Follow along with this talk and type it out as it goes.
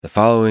The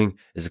following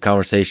is a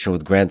conversation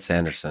with Grant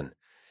Sanderson.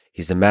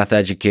 He's a math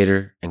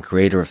educator and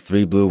creator of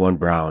 3 Blue, 1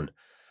 Brown,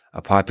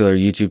 a popular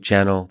YouTube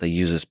channel that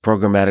uses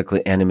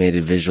programmatically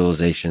animated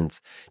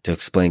visualizations to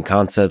explain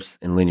concepts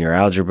in linear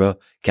algebra,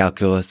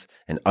 calculus,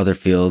 and other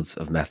fields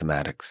of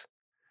mathematics.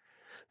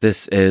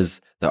 This is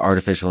the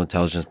Artificial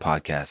Intelligence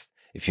Podcast.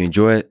 If you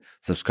enjoy it,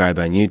 subscribe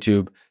on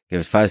YouTube,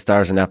 give it 5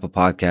 stars on Apple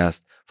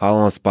Podcasts,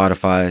 follow on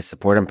Spotify,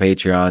 support on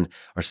Patreon,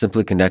 or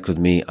simply connect with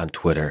me on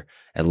Twitter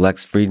at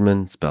Lex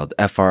Friedman, spelled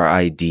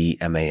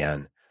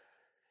Fridman.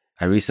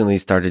 I recently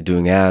started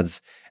doing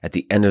ads at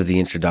the end of the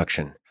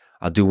introduction.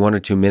 I'll do 1 or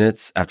 2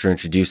 minutes after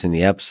introducing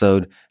the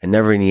episode and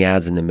never any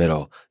ads in the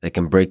middle that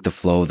can break the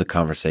flow of the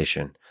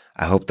conversation.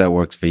 I hope that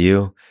works for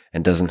you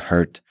and doesn't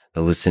hurt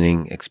the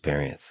listening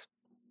experience.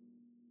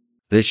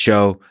 This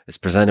show is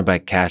presented by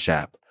Cash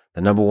App,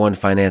 the #1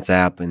 finance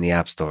app in the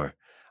App Store.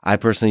 I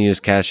personally use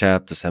Cash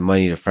App to send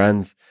money to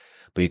friends,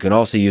 but you can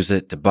also use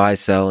it to buy,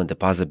 sell, and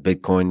deposit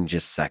Bitcoin in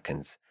just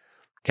seconds.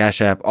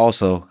 Cash App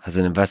also has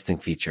an investing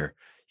feature.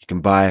 You can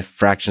buy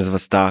fractions of a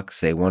stock,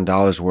 say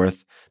 $1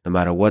 worth, no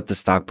matter what the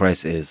stock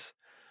price is.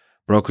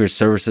 Brokerage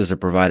services are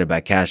provided by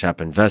Cash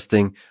App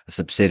Investing, a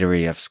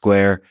subsidiary of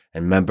Square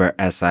and member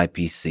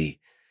SIPC.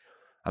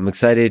 I'm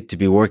excited to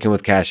be working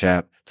with Cash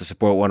App to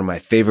support one of my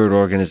favorite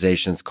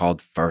organizations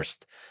called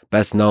FIRST,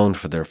 best known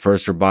for their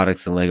FIRST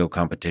robotics and Lego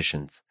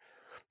competitions.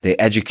 They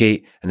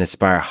educate and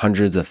inspire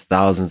hundreds of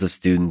thousands of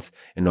students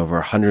in over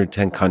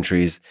 110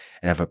 countries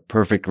and have a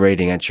perfect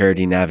rating on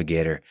Charity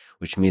Navigator,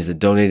 which means the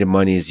donated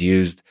money is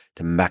used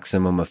to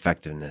maximum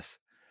effectiveness.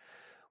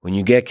 When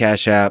you get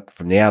Cash App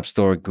from the App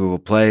Store or Google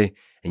Play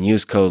and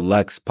use code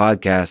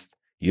LEXPODCAST,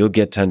 you'll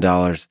get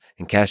 $10,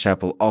 and Cash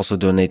App will also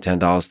donate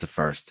 $10 to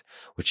FIRST,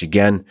 which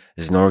again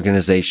is an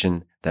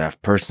organization that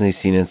I've personally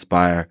seen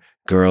inspire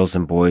girls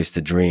and boys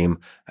to dream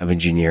of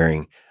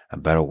engineering a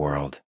better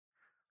world.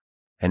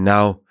 And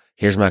now,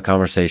 here's my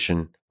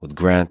conversation with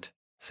Grant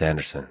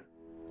Sanderson.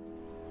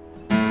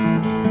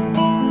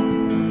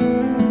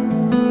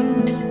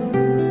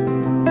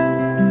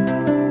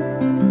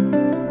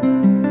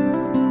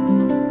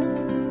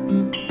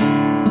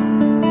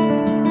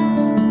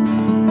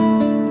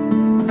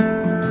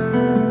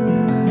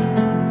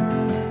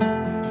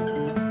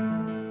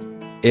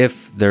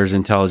 If there's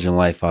intelligent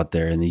life out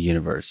there in the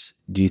universe,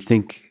 do you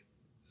think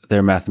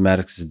their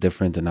mathematics is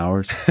different than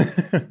ours?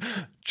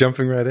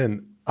 Jumping right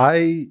in.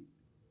 I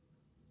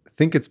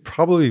think it's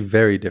probably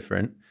very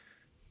different.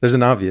 There's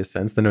an obvious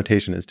sense. The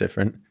notation is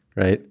different,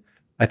 right?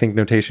 I think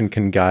notation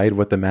can guide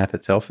what the math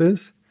itself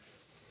is.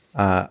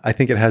 I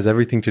think it has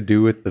everything to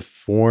do with the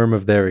form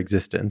of their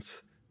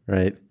existence,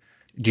 right?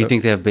 Do you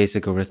think they have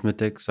basic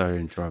arithmetic? Sorry to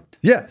interrupt.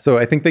 Yeah, so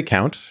I think they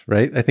count,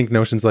 right? I think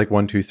notions like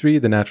 1, 2, 3,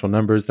 the natural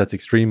numbers, that's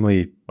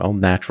extremely,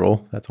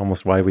 natural. That's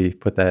almost why we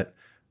put that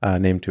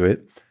name to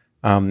it.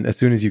 As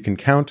soon as you can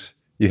count,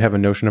 you have a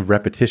notion of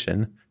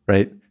repetition,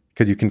 right?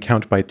 Because you can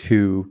count by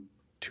two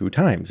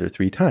times or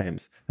 3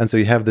 times. And so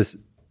you have this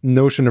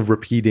notion of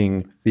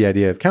repeating the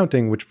idea of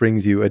counting, which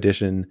brings you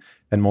addition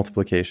and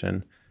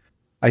multiplication.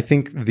 I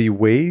think the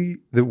way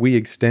that we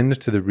extend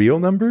to the real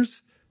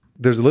numbers,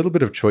 there's a little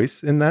bit of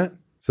choice in that.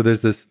 So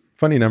there's this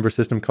funny number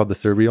system called the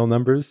surreal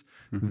numbers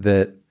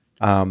that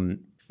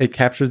it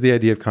captures the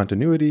idea of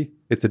continuity.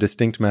 It's a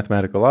distinct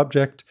mathematical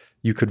object.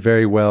 You could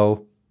very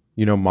well,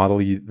 model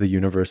the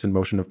universe and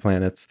motion of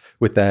planets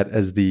with that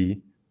as the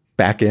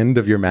back end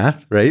of your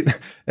math, right?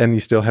 And you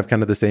still have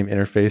kind of the same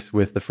interface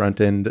with the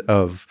front end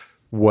of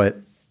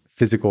what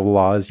physical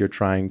laws you're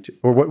trying to,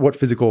 or what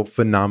physical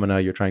phenomena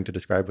you're trying to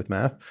describe with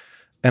math.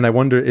 And I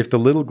wonder if the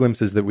little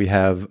glimpses that we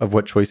have of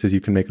what choices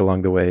you can make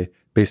along the way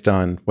based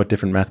on what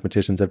different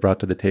mathematicians have brought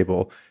to the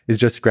table is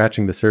just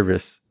scratching the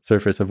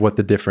surface of what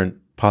the different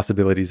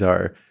possibilities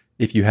are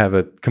if you have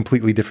a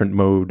completely different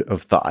mode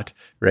of thought,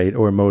 right?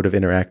 Or mode of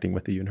interacting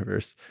with the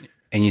universe.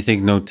 And you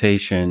think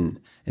notation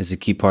is a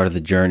key part of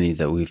the journey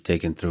that we've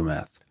taken through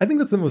math? I think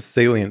that's the most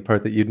salient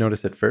part that you'd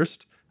notice at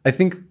first. I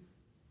think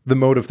the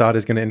mode of thought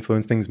is going to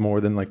influence things more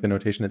than like the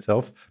notation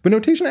itself. But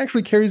notation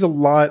actually carries a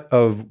lot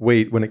of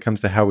weight when it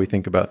comes to how we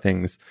think about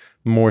things,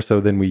 more so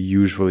than we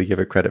usually give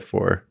it credit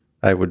for,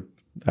 I would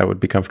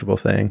be comfortable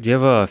saying. Do you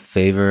have a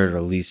favorite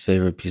or least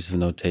favorite piece of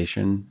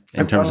notation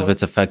in terms of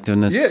its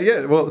effectiveness?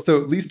 Yeah. Well, so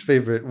least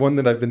favorite, one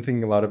that I've been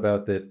thinking a lot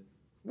about that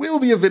will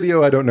be a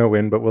video, I don't know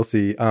when, but we'll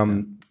see.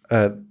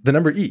 The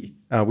number e.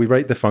 We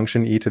write the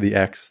function e to the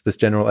x, this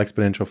general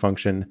exponential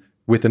function,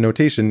 with the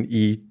notation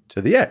e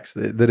to the x.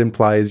 That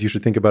implies you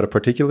should think about a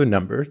particular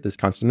number, this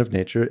constant of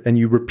nature, and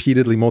you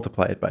repeatedly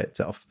multiply it by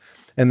itself.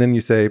 And then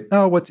you say,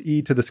 oh, what's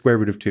e to the square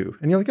root of 2?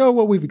 And you're like, oh,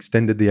 well, we've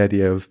extended the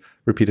idea of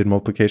repeated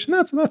multiplication.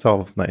 That's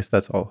all nice.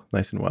 That's all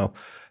nice and well.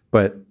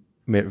 But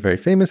very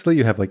famously,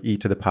 you have like e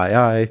to the pi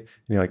I, and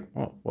you're like,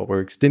 oh, well,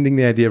 we're extending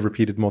the idea of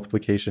repeated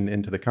multiplication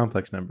into the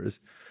complex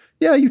numbers.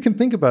 Yeah, you can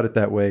think about it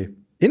that way.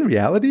 In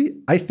reality,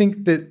 I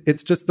think that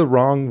it's just the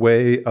wrong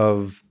way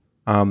of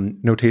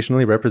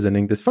notationally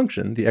representing this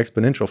function, the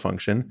exponential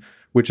function,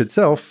 which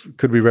itself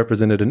could be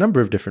represented a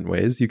number of different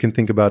ways. You can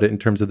think about it in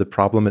terms of the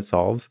problem it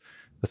solves.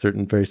 a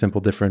certain very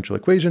simple differential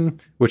equation,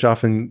 which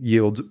often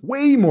yields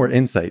way more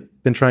insight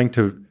than trying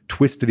to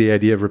twist the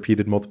idea of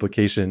repeated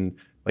multiplication,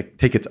 like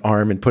take its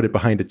arm and put it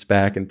behind its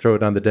back and throw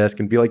it on the desk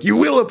and be like, you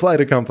will apply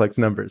to complex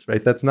numbers,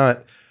 right?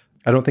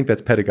 I don't think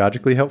that's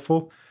pedagogically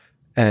helpful.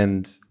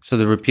 And so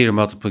the repeated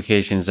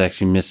multiplication is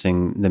actually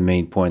missing the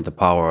main point, the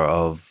power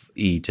of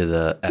e to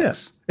the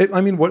x. Yeah.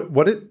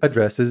 What it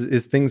addresses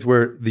is things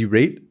where the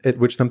rate at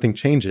which something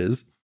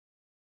changes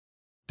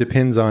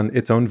depends on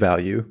its own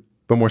value,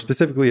 but more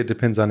specifically, it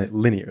depends on it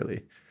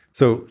linearly.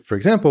 So, for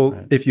example,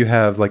 if you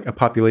have like a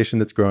population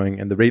that's growing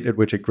and the rate at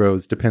which it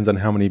grows depends on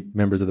how many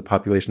members of the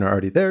population are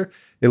already there,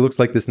 it looks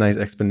like this nice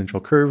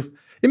exponential curve.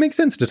 It makes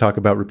sense to talk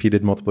about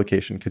repeated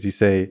multiplication because you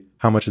say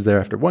how much is there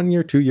after 1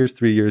 year, 2 years,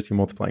 3 years, you're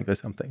multiplying by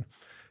something.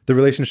 The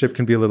relationship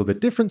can be a little bit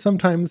different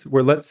sometimes,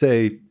 where let's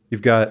say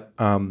you've got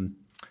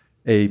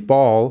a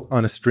ball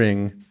on a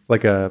string,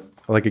 like a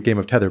game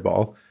of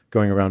tetherball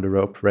going around a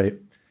rope, right?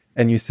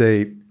 And you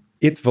say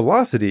its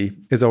velocity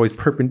is always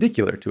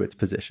perpendicular to its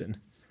position.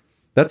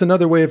 That's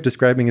another way of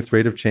describing its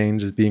rate of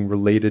change as being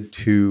related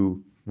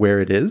to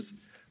where it is,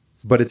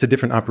 but it's a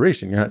different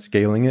operation. You're not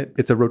scaling it.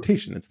 It's a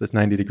rotation. It's this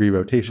 90-degree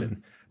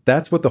rotation.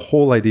 That's what the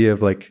whole idea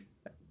of like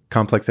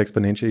complex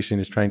exponentiation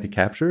is trying to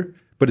capture,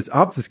 but it's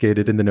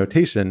obfuscated in the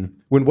notation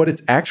when what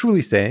it's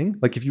actually saying,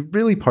 like if you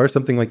really parse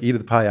something like e to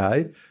the pi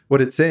I, what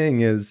it's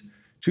saying is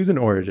choose an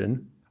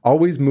origin,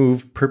 always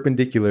move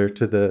perpendicular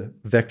to the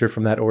vector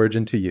from that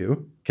origin to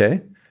you,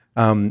 okay?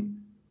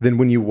 Then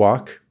when you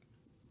walk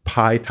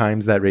pi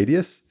times that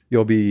radius,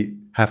 you'll be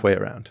halfway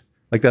around.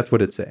 Like that's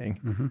what it's saying.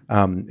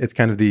 Mm-hmm. It's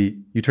kind of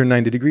you turn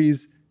 90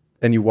 degrees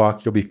and you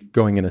walk, you'll be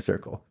going in a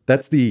circle.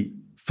 That's the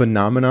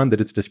phenomenon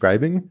that it's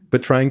describing,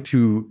 but trying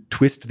to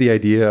twist the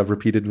idea of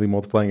repeatedly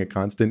multiplying a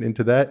constant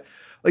into that.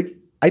 Like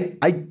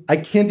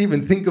I can't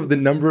even think of the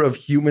number of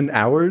human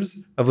hours,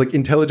 of like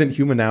intelligent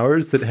human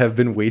hours that have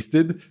been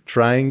wasted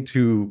trying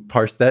to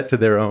parse that to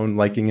their own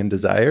liking and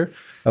desire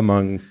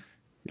among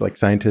like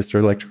scientists or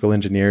electrical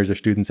engineers or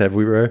students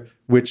everywhere,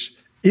 which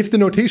if the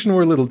notation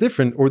were a little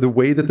different or the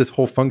way that this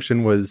whole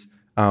function was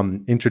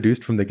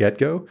introduced from the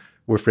get-go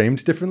were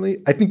framed differently,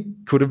 I think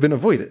could have been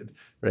avoided,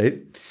 right?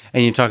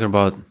 And you're talking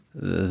about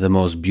the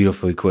most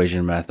beautiful equation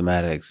in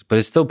mathematics, but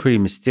it's still pretty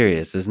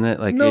mysterious, isn't it?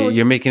 Like no,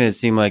 you're making it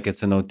seem like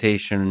it's a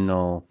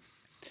notational.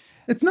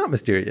 It's not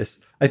mysterious.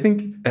 I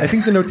think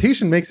the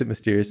notation makes it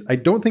mysterious. I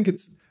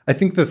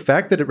think the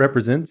fact that it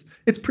represents,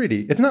 it's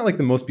pretty. It's not like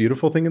the most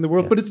beautiful thing in the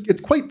world, but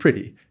it's quite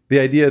pretty. The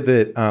idea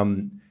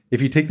that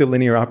if you take the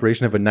linear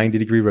operation of a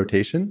 90-degree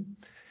rotation,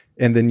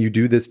 and then you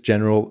do this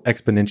general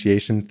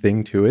exponentiation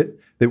thing to it,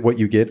 that what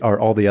you get are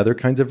all the other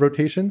kinds of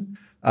rotation,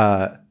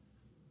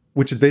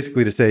 which is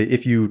basically to say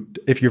if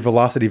your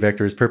velocity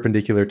vector is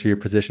perpendicular to your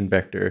position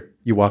vector,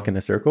 you walk in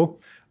a circle.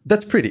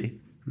 That's pretty.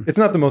 It's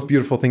not the most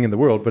beautiful thing in the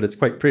world, but it's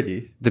quite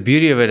pretty. The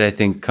beauty of it, I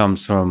think,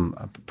 comes from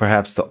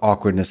perhaps the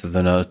awkwardness of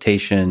the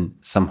notation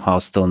somehow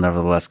still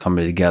nevertheless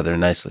coming together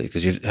nicely,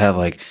 because you have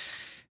like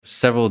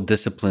several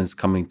disciplines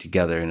coming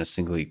together in a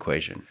single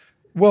equation.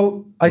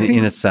 Well, I think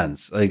in a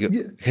sense, like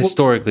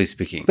historically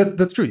speaking,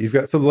 that's true. You've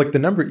got so like the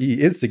number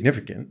e is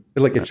significant.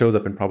 It shows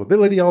up in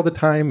probability all the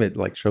time. It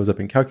like shows up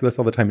in calculus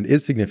all the time. It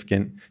is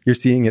significant. You're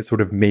seeing it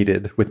sort of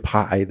mated with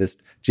pi, this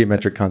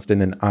geometric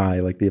constant, and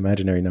I, like the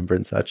imaginary number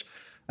and such.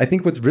 I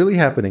think what's really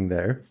happening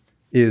there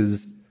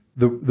is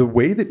the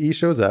way that e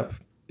shows up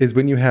is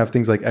when you have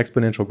things like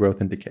exponential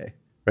growth and decay,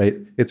 right?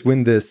 It's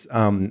when this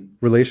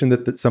relation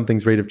that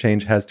something's rate of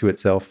change has to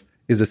itself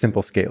is a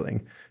simple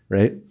scaling,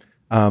 right?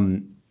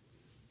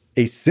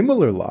 A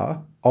similar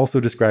law also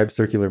describes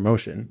circular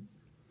motion.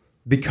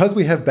 Because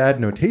we have bad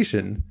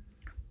notation,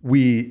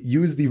 we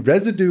use the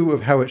residue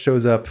of how it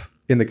shows up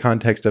in the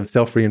context of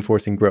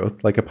self-reinforcing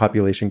growth, like a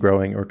population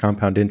growing or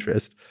compound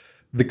interest.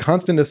 The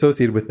constant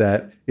associated with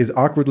that is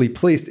awkwardly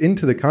placed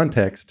into the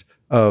context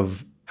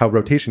of how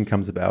rotation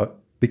comes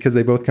about, because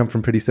they both come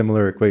from pretty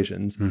similar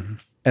equations. Mm-hmm.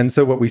 And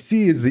so what we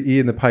see is the e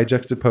and the pi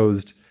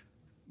juxtaposed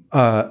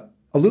a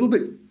little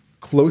bit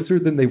closer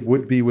than they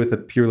would be with a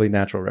purely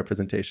natural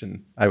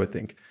representation, I would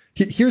think.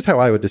 Here's how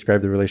I would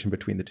describe the relation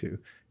between the two.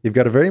 You've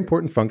got a very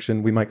important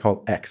function we might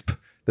call exp.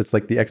 That's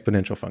like the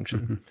exponential function.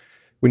 Mm-hmm.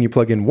 When you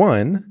plug in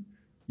 1,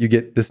 you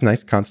get this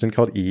nice constant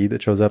called e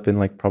that shows up in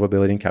like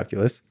probability and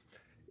calculus.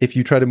 If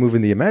you try to move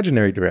in the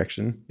imaginary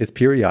direction, it's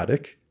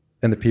periodic,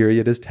 and the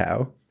period is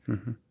tau.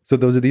 Mm-hmm. So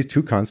those are these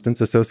two constants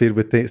associated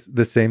with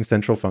the same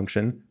central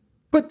function,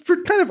 but for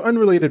kind of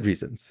unrelated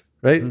reasons,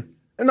 right? Mm-hmm.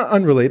 And not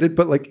unrelated,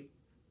 but like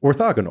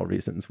orthogonal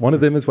reasons. One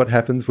of them is what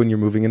happens when you're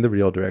moving in the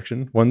real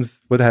direction.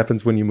 One's what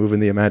happens when you move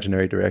in the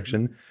imaginary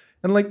direction.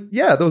 And like,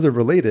 yeah, those are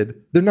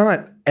related. They're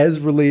not as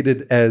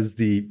related as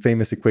the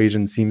famous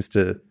equation seems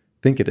to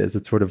think it is.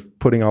 It's sort of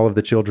putting all of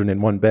the children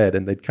in one bed,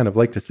 and they'd kind of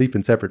like to sleep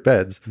in separate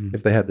beds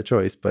if they had the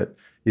choice. But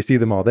you see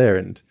them all there,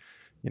 and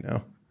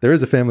there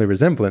is a family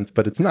resemblance,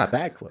 but it's not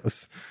that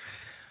close.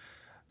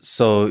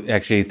 So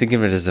actually thinking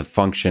of it as a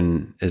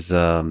function is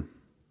the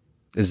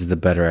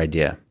better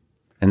idea.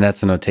 And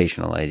that's a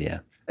notational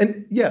idea.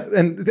 And yeah,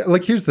 and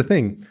like, here's the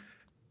thing.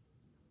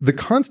 the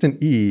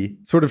constant E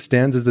sort of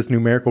stands as this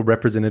numerical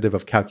representative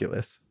of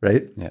calculus,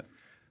 right? Yeah.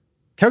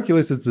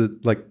 Calculus is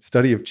the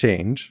study of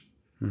change.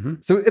 Mm-hmm.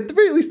 So at the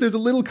very least, there's a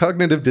little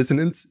cognitive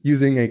dissonance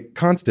using a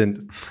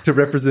constant to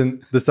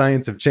represent the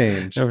science of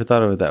change. Never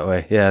thought of it that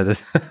way. Yeah.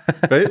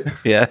 Right?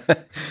 Yeah.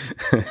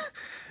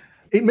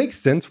 It makes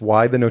sense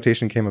why the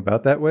notation came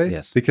about that way.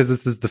 Yes. Because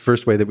this is the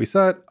first way that we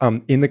saw it.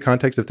 In the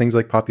context of things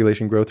like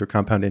population growth or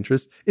compound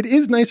interest, it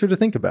is nicer to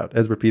think about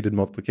as repeated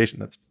multiplication.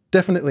 That's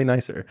definitely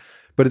nicer.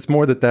 But it's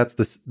more that that's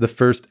the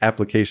first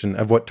application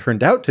of what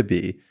turned out to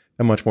be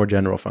a much more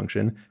general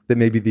function that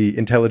maybe the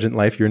intelligent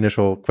life your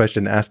initial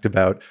question asked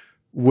about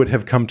would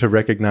have come to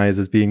recognize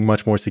as being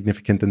much more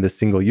significant than this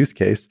single use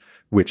case,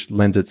 which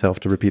lends itself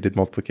to repeated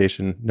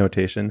multiplication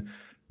notation.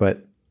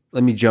 But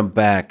let me jump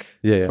back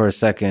for a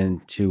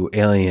second to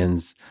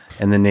aliens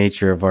and the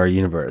nature of our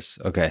universe.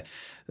 Okay.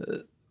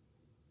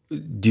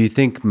 Do you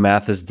think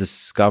math is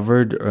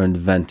discovered or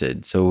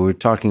invented? So we're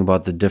talking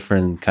about the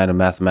different kind of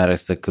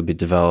mathematics that could be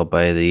developed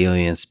by the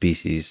alien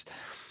species.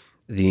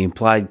 The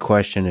implied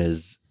question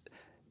is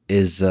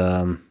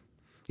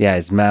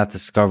math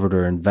discovered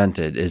or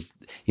invented? Is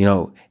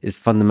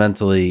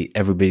fundamentally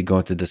everybody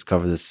going to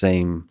discover the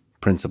same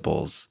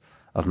principles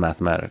of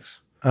mathematics?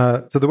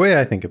 So the way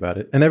I think about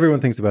it, and everyone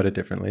thinks about it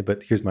differently,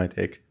 but here's my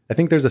take. I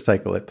think there's a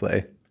cycle at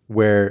play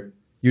where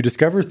you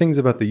discover things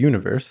about the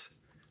universe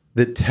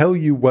that tell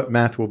you what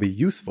math will be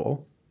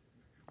useful,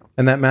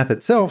 and that math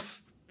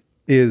itself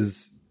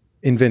is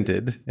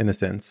invented in a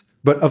sense.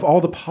 But of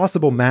all the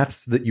possible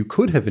maths that you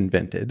could have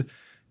invented,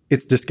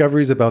 it's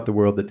discoveries about the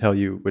world that tell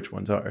you which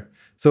ones are.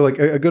 So like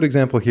a good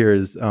example here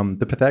is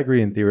the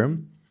Pythagorean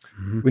theorem.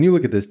 Mm-hmm. When you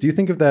look at this, do you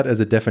think of that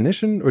as a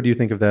definition or do you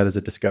think of that as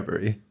a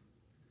discovery?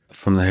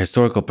 From the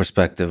historical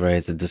perspective, right,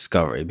 it's a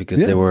discovery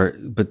because they were,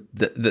 but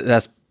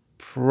that's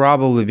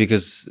probably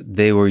because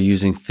they were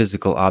using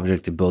physical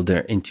object to build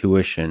their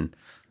intuition.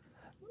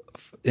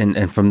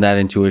 And from that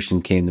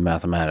intuition came the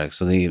mathematics.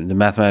 So the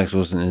mathematics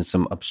wasn't in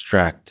some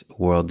abstract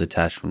world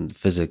detached from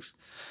physics.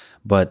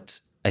 But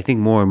I think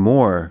more and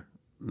more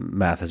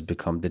math has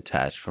become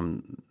detached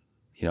from,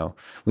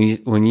 when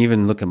you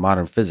even look at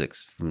modern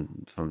physics,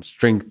 from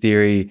string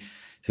theory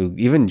to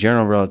even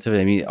general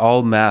relativity. I mean,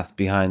 all math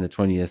behind the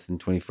 20th and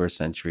 21st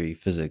century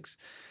physics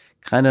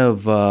kind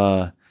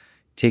of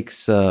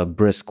takes a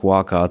brisk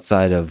walk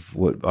outside of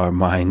what our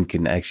mind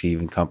can actually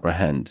even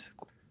comprehend.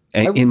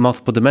 In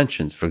multiple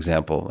dimensions, for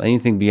example.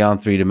 Anything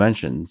beyond 3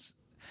 dimensions,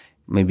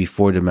 maybe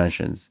 4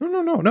 dimensions.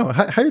 No.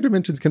 Higher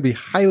dimensions can be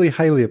highly,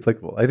 highly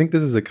applicable. I think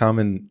this is a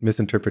common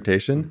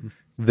misinterpretation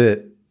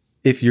that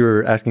if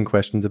you're asking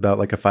questions about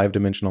like a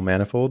 5-dimensional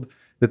manifold,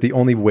 that the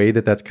only way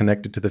that that's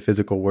connected to the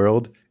physical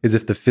world is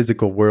if the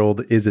physical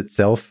world is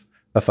itself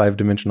a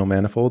 5-dimensional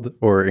manifold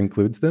or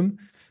includes them.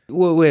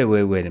 Well, wait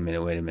a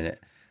minute.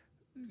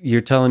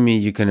 You're telling me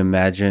you can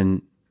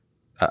imagine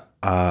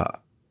a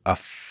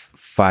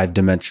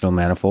 5-dimensional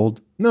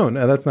manifold? No,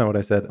 that's not what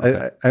I said.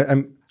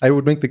 Okay. I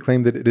would make the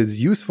claim that it is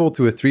useful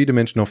to a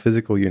 3-dimensional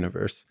physical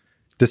universe,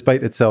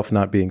 despite itself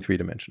not being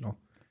 3-dimensional.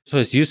 So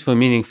it's useful,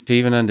 meaning to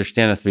even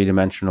understand a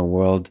 3-dimensional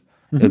world,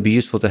 it would be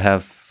useful to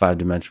have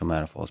 5-dimensional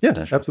manifolds.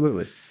 Yes,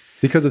 absolutely.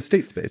 Because of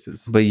state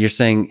spaces. But you're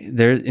saying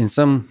there, in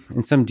some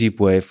deep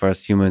way, for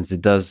us humans,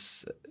 it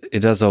does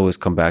always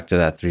come back to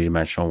that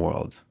 3-dimensional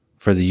world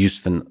for the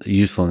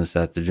usefulness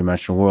of the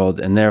 3-dimensional world,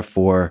 and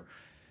therefore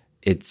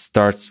it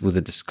starts with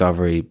a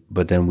discovery,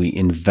 but then we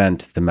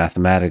invent the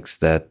mathematics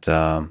that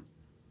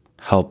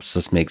helps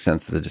us make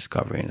sense of the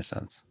discovery in a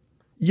sense.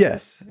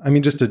 Yes. I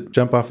mean, just to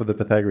jump off of the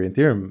Pythagorean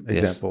theorem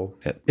example,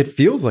 It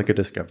feels like a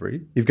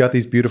discovery. You've got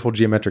these beautiful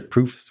geometric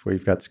proofs where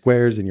you've got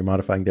squares and you're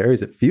modifying the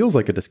areas. It feels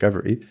like a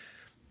discovery.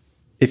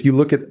 If you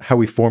look at how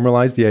we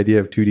formalize the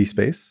idea of 2D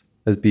space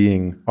as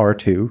being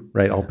R2,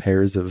 right, all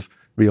pairs of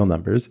real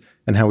numbers,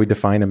 and how we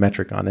define a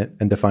metric on it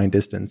and define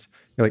distance,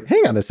 you're like,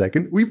 hang on a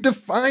second, we've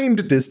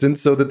defined distance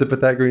so that the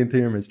Pythagorean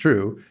theorem is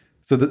true.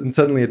 So that and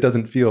suddenly it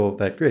doesn't feel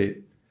that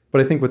great.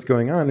 But I think what's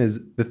going on is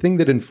the thing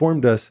that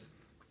informed us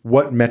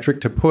what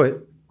metric to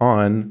put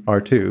on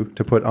R2,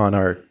 to put on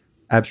our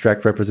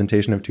abstract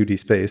representation of 2D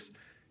space,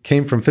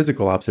 came from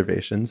physical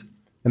observations.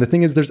 And the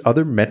thing is, there's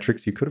other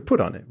metrics you could have put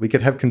on it. We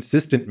could have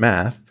consistent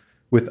math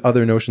with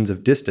other notions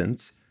of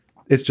distance.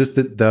 It's just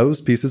that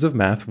those pieces of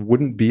math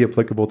wouldn't be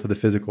applicable to the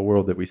physical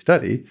world that we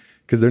study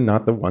because they're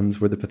not the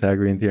ones where the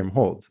Pythagorean theorem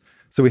holds.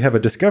 So we have a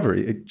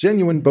discovery, a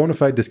genuine bona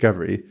fide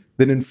discovery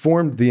that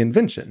informed the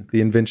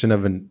invention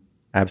of an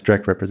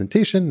abstract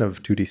representation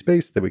of 2D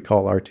space that we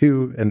call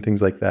R2 and things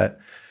like that.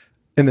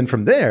 And then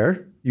from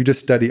there, you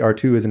just study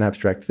R2 as an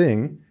abstract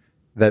thing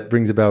that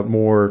brings about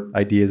more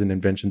ideas and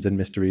inventions and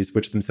mysteries,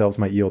 which themselves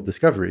might yield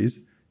discoveries.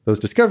 Those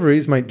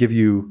discoveries might give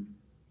you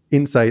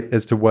insight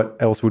as to what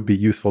else would be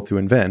useful to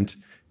invent,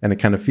 and it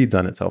kind of feeds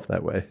on itself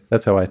that way.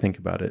 That's how I think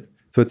about it.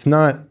 So it's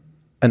not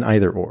an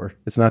either or.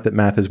 It's not that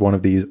math is one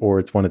of these or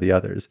it's one of the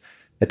others.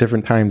 At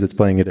different times, it's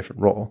playing a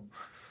different role.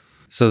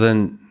 So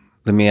then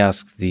let me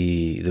ask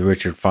the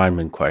Richard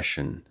Feynman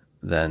question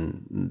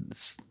then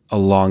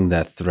along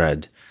that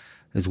thread.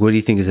 Is what do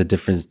you think is the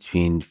difference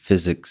between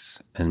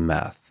physics and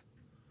math?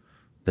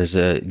 there's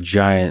a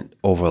giant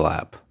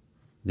overlap.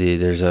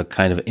 There's a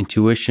kind of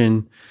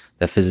intuition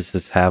that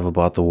physicists have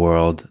about the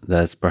world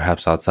that's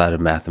perhaps outside of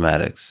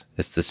mathematics.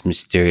 It's this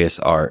mysterious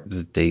art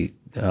that they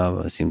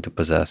seem to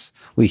possess.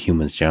 We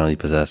humans generally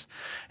possess.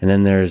 And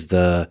then there's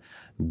the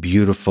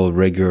beautiful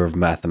rigor of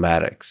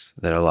mathematics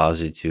that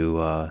allows you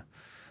to,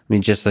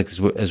 just like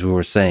as we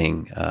were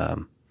saying,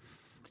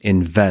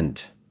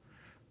 invent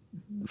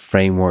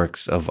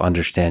frameworks of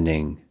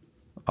understanding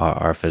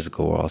our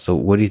physical world. So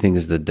what do you think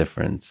is the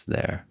difference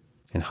there,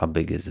 and how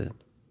big is it?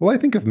 Well, I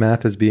think of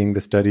math as being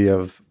the study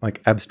of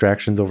like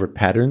abstractions over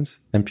patterns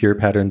and pure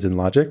patterns in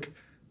logic.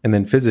 And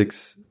then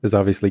physics is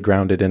obviously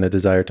grounded in a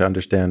desire to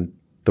understand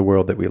the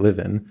world that we live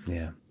in.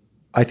 Yeah.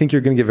 I think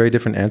you're going to get very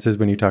different answers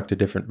when you talk to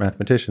different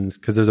mathematicians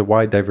because there's a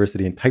wide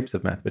diversity in types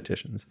of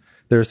mathematicians.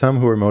 There are some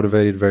who are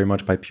motivated very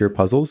much by pure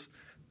puzzles.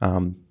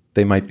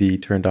 They might be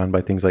turned on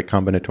by things like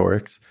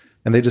combinatorics,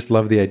 and they just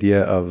love the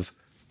idea of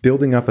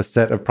building up a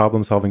set of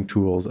problem-solving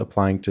tools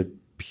applying to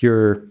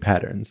pure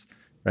patterns,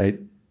 right?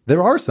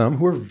 There are some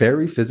who are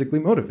very physically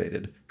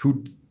motivated,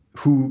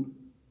 who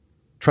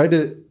try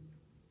to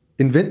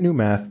invent new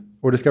math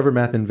or discover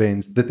math in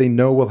veins that they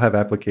know will have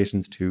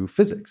applications to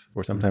physics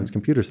or sometimes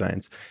computer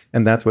science.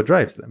 And that's what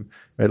drives them,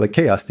 right? Like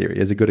chaos theory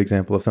is a good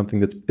example of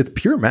something it's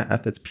pure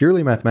math. It's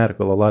purely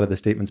mathematical, a lot of the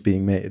statements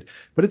being made,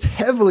 but it's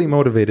heavily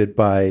motivated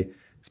by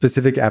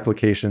specific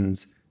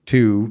applications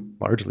to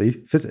largely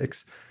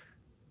physics.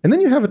 And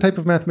then you have a type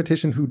of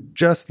mathematician who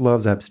just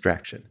loves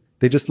abstraction.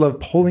 They just love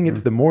pulling into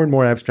the more and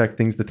more abstract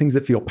things, the things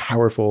that feel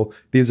powerful.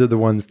 These are the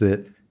ones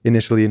that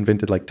initially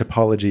invented like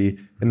topology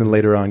and then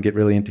later on get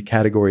really into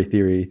category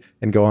theory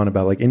and go on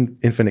about like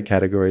infinite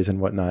categories and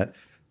whatnot.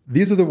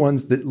 These are the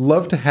ones that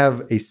love to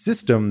have a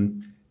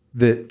system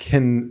that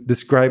can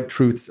describe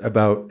truths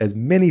about as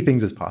many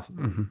things as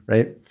possible,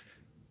 right?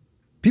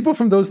 People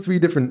from those three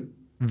different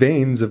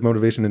veins of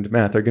motivation into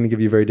math are going to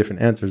give you very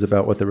different answers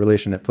about what the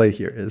relation at play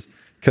here is.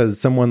 Because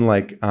someone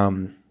like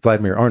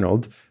Vladimir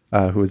Arnold,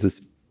 who is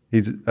this,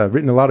 he's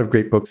written a lot of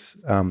great books,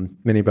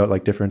 many about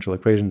like differential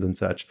equations and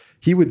such.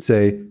 He would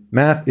say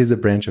math is a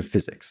branch of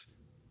physics.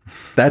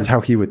 That's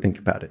how he would think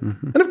about it.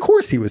 And of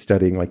course he was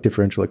studying like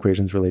differential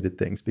equations related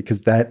things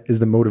because that is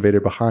the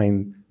motivator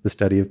behind the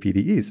study of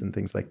PDEs and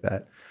things like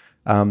that.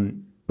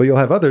 But you'll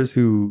have others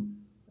who,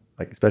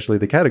 like especially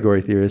the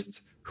category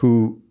theorists,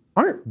 who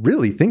aren't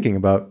really thinking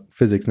about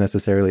physics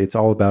necessarily. It's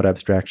all about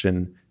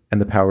abstraction and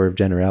the power of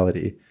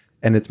generality.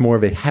 And it's more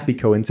of a happy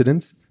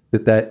coincidence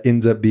that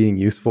ends up being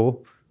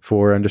useful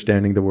for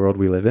understanding the world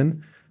we live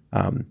in.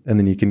 And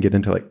then you can get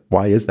into like,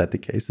 why is that the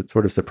case? It's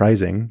sort of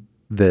surprising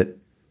that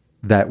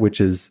which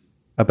is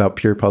about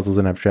pure puzzles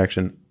and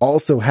abstraction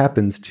also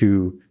happens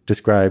to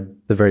describe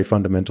the very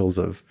fundamentals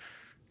of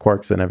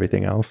quarks and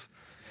everything else.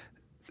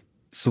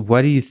 So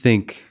why do you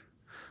think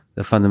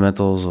the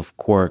fundamentals of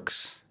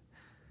quarks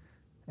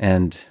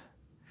and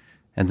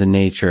the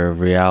nature of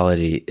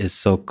reality is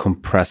so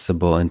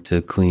compressible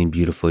into clean,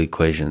 beautiful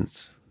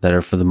equations that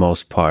are for the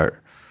most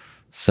part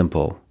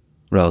simple,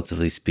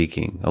 relatively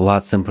speaking, a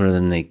lot simpler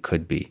than they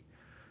could be?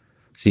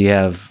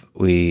 So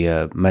we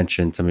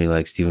mentioned somebody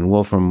like Stephen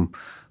Wolfram,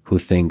 who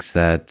thinks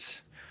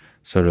that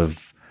sort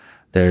of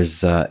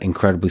there's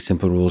incredibly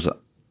simple rules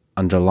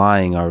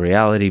underlying our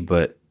reality,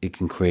 but it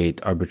can create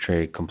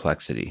arbitrary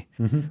complexity.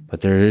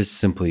 But there is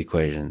simple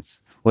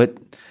equations.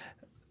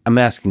 I'm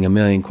asking a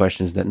million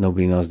questions that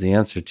nobody knows the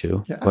answer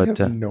to. Yeah, but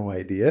I have no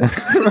idea.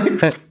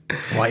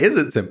 Why is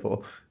it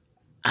simple?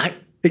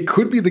 It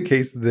could be the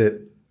case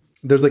that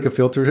there's like a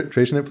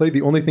filtration at play.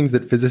 The only things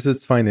that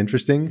physicists find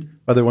interesting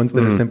are the ones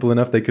that are simple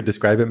enough they could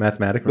describe it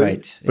mathematically.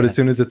 Right. But as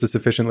soon as it's a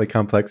sufficiently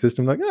complex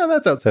system, like,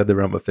 that's outside the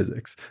realm of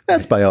physics.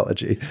 That's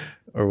biology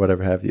or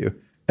whatever have you.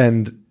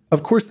 And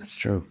of course, that's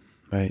true.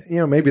 Right.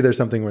 Maybe there's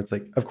something where it's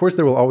like, of course,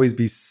 there will always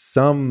be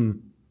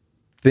some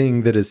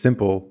thing that is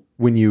simple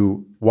when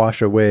you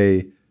wash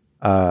away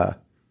the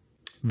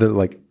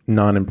like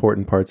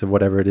non-important parts of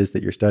whatever it is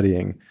that you're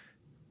studying.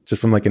 Just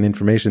from like an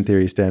information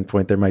theory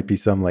standpoint, there might be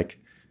some like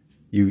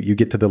you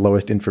get to the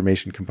lowest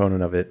information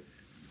component of it.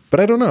 But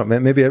I don't know.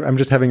 Maybe I'm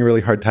just having a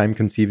really hard time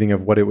conceiving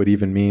of what it would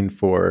even mean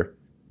for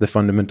the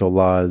fundamental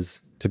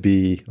laws to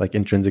be like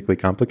intrinsically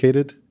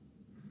complicated.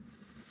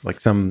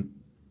 Like some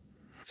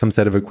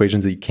set of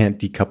equations that you can't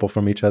decouple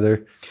from each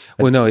other.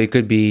 Well, no, it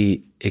could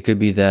be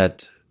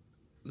that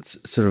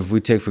sort of we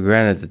take for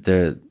granted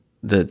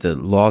that the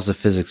laws of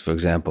physics, for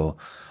example,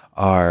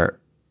 are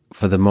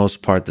for the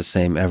most part the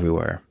same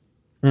everywhere,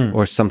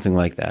 or something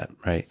like that,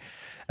 right?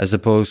 As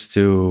opposed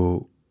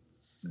to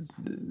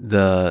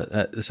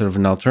the sort of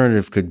an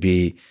alternative could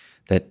be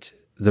that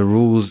the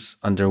rules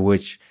under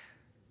which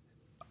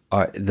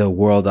the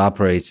world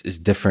operates is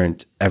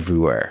different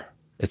everywhere.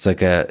 It's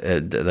like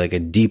a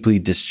deeply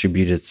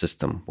distributed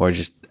system where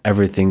just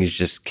everything is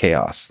just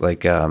chaos.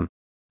 Like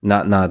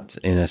not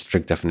in a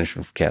strict definition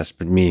of chaos,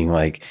 but meaning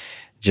like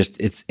just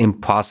it's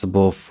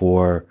impossible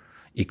for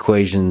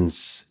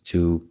equations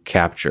to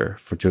capture,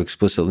 to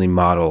explicitly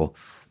model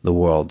the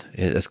world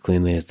as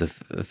cleanly as the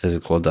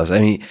physical world does. I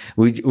mean,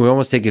 we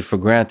almost take it for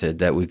granted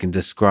that we can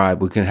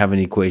have an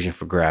equation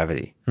for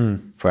gravity,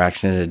 for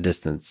action at a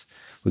distance.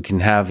 We can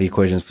have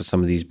equations for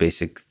some of these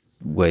basic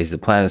ways the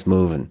planets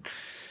move, and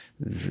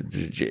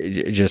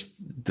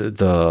just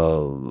the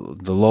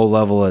low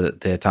level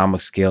at the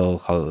atomic scale,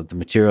 how the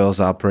materials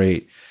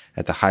operate,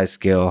 at the high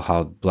scale,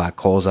 how black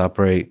holes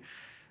operate.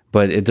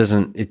 But it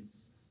doesn't,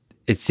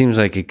 it seems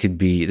like it could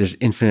be, there's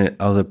infinite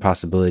other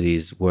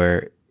possibilities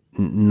where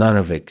none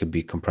of it could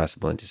be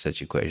compressible into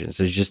such equations.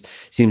 So it just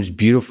seems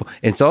beautiful.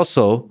 It's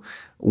also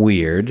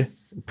weird,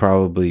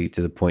 probably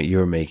to the point you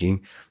were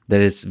making,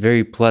 that it's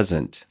very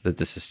pleasant that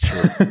this is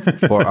true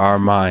for our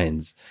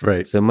minds.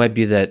 Right. So it might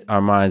be that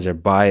our minds are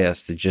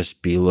biased to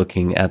just be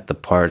looking at the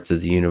parts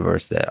of the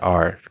universe that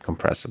are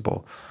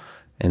compressible.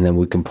 And then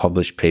we can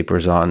publish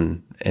papers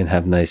on and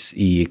have nice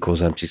E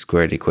equals mc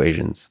squared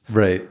equations.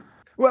 Right.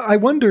 Well, I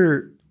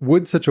wonder,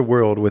 would such a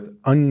world with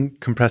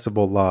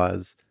uncompressible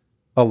laws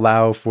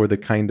allow for the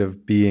kind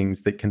of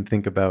beings that can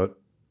think about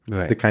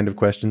the kind of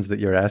questions that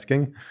you're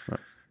asking?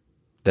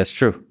 That's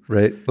true.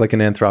 Right? Like an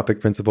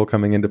anthropic principle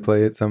coming into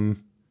play at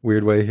some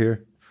weird way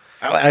here?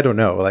 I don't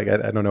know. Like,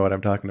 I don't know what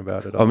I'm talking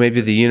about at all. Or maybe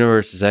the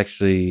universe is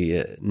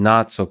actually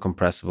not so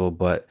compressible,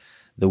 but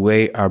the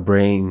way our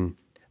brain,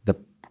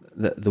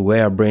 the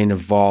way our brain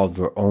evolved,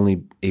 we're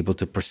only able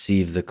to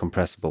perceive the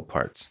compressible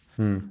parts.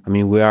 I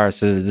mean,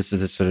 so this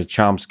is the sort of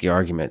Chomsky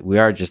argument. We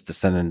are just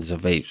descendants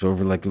of apes. We're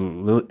like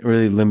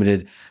really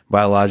limited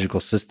biological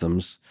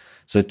systems.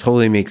 So it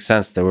totally makes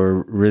sense that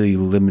we're really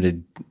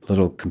limited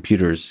little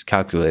computers,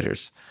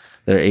 calculators,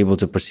 that are able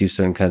to perceive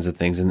certain kinds of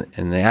things.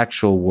 And the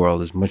actual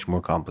world is much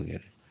more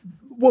complicated.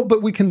 Well,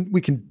 but we can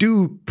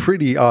do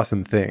pretty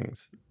awesome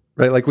things,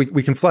 right? Like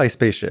we can fly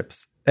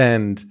spaceships,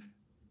 and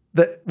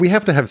we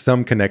have to have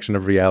some connection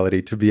of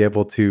reality to be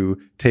able to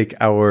take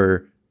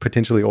our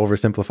potentially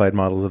oversimplified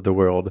models of the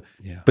world,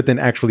 but then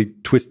actually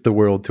twist the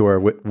world to our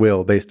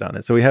will based on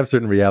it. So we have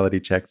certain reality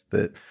checks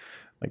that,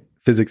 like,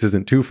 physics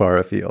isn't too far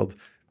afield,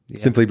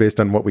 simply based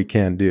on what we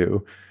can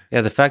do. Yeah,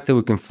 the fact that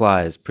we can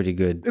fly is pretty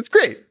good. It's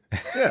great.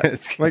 Yeah,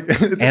 it's a pretty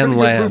good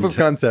proof of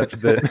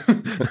concept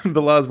that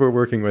the laws we're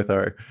working with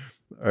are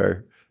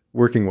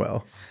working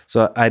well.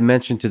 So I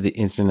mentioned to the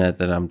internet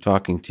that I'm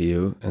talking to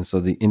you, and so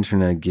the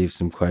internet gave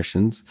some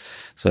questions.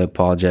 So I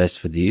apologize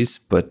for these,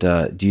 but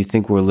do you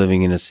think we're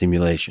living in a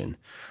simulation,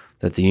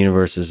 that the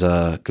universe is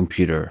a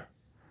computer,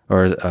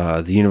 or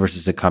the universe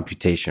is a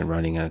computation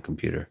running on a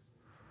computer?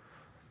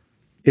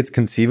 It's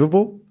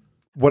conceivable.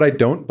 What I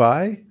don't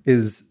buy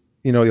is,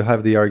 you'll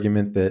have the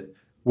argument that,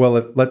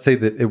 well, let's say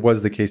that it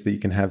was the case that you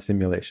can have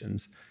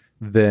simulations,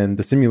 then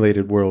the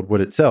simulated world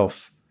would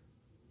itself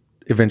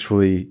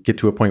eventually get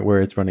to a point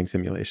where it's running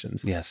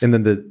simulations. Yes. And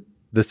then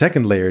the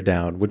second layer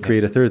down would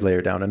create a third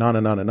layer down, and on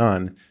and on and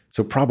on.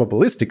 So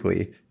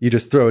probabilistically, you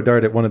just throw a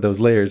dart at one of those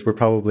layers, we're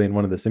probably in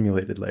one of the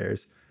simulated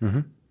layers.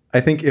 Mm-hmm.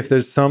 I think if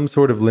there's some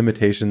sort of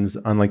limitations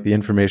on like the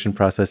information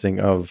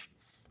processing of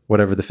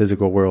whatever the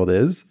physical world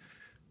is,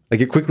 like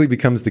it quickly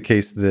becomes the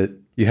case that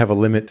you have a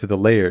limit to the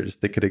layers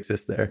that could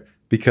exist there,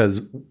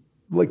 because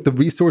like the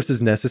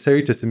resources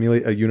necessary to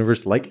simulate a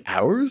universe like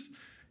ours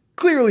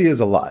clearly is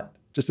a lot,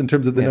 just in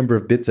terms of the number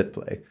of bits at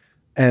play.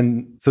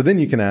 And so then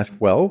you can ask,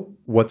 well,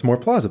 what's more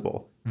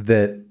plausible?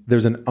 That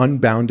there's an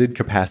unbounded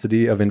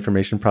capacity of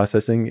information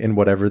processing in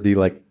whatever the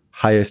like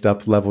highest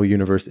up level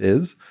universe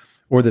is,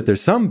 or that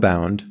there's some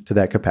bound to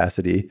that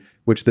capacity,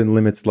 which then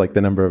limits like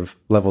the number of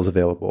levels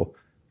available.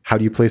 How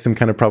do you place some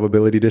kind of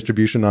probability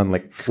distribution on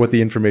like what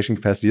the information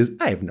capacity is?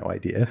 I have no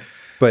idea.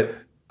 But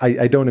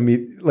I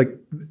don't like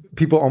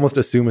people almost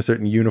assume a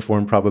certain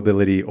uniform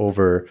probability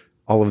over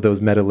all of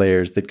those meta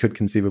layers that could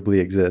conceivably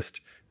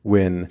exist,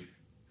 when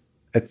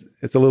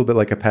it's a little bit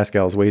like a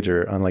Pascal's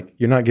wager on like,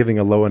 you're not giving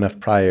a low enough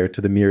prior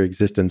to the mere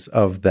existence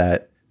of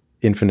that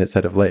infinite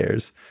set of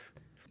layers.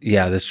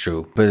 Yeah, that's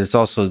true. But it's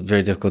also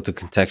very difficult to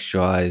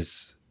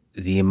contextualize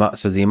the amount.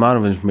 So the amount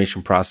of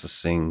information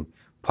processing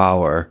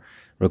power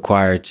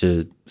required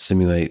to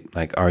simulate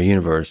like our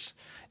universe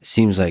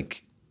seems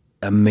like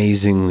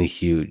amazingly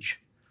huge.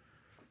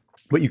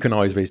 But you can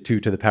always raise 2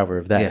 to the power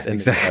of that. Yeah,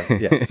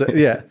 exactly.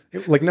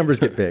 Like numbers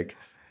get big.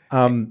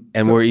 And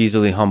we're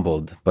easily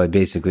humbled by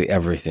basically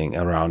everything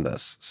around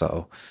us.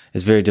 So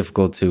it's very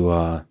difficult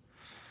to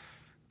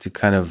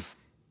kind of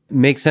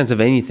make sense of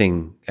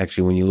anything,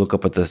 actually, when you look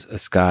up at the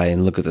sky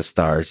and look at the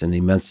stars and the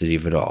immensity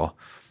of it all,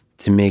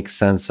 to make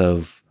sense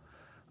of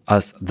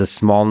us, the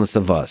smallness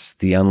of us,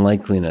 the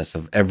unlikeliness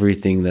of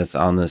everything that's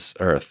on this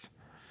earth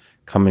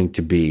coming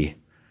to be.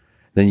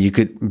 Then you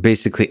could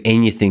basically,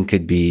 anything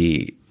could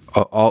be,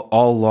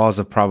 all laws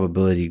of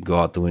probability go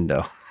out the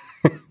window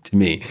to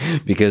me,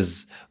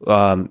 because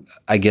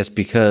I guess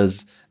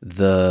because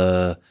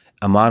the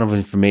amount of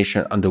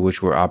information under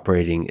which we're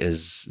operating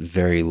is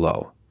very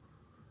low.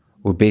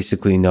 We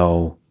basically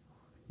know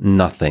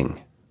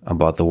nothing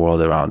about the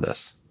world around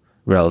us,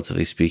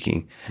 relatively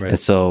speaking. Right. And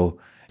so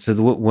So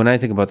when I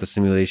think about the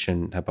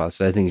simulation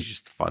hypothesis, I think it's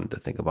just fun to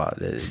think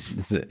about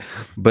it.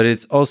 But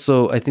it's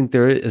also, I think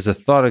there is a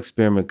thought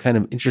experiment kind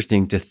of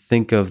interesting to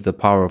think of the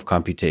power of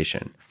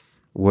computation,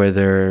 where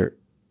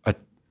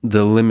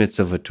the limits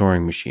of a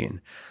Turing machine,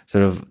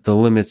 sort of the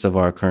limits of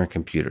our current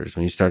computers.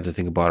 When you start to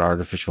think about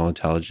artificial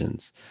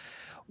intelligence,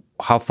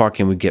 how far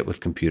can we get with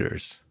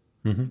computers?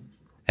 Mm-hmm.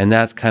 And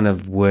that's kind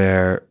of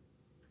where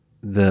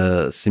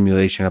the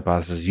simulation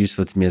hypothesis is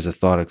useful to me as a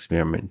thought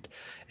experiment.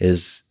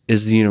 Is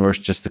the universe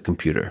just a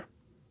computer?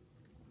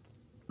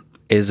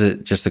 Is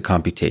it just a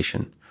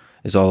computation?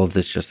 Is all of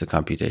this just a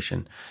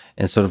computation?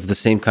 And sort of the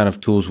same kind of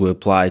tools we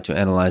apply to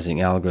analyzing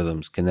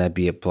algorithms, can that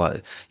be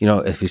applied?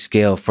 If we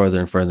scale further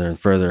and further and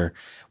further,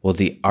 will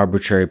the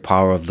arbitrary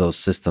power of those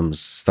systems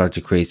start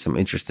to create some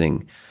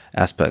interesting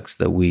aspects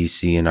that we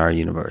see in our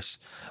universe?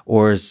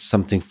 Or is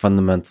something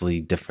fundamentally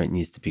different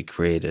needs to be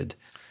created?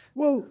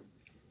 Well,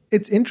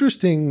 it's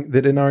interesting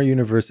that in our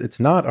universe, it's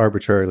not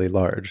arbitrarily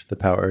large, the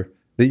power,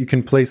 that you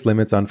can place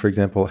limits on, for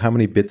example, how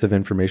many bits of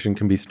information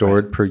can be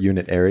stored per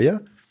unit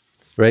area,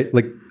 right?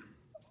 Like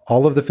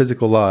all of the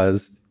physical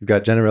laws, you've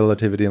got general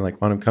relativity and like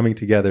quantum coming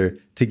together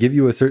to give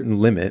you a certain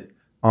limit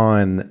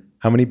on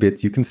how many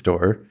bits you can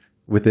store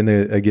within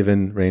a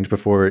given range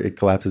before it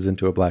collapses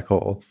into a black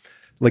hole.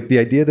 Like the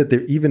idea that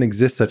there even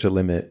exists such a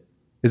limit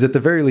is at the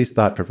very least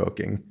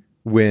thought-provoking,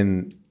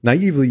 when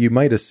naively you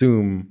might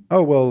assume,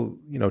 oh, well,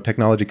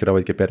 technology could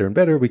always get better and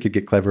better. We could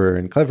get cleverer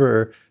and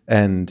cleverer,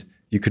 and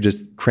you could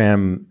just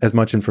cram as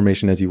much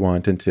information as you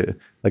want into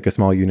like a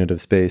small unit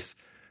of space.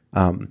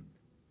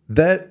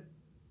 That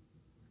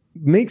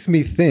makes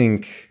me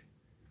think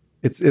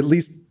it's at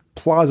least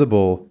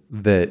plausible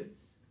that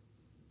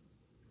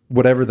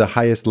whatever the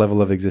highest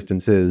level of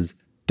existence is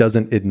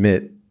doesn't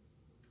admit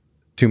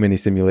too many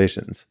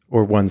simulations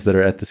or ones that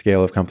are at the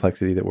scale of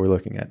complexity that we're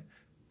looking at.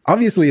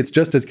 Obviously, it's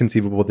just as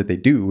conceivable that they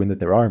do and that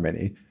there are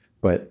many,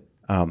 but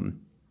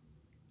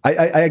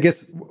I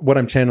guess what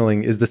I'm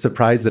channeling is the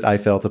surprise that I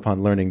felt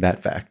upon learning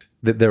that fact,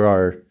 that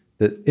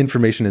that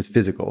information is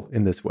physical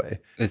in this way.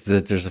 It's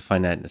that there's a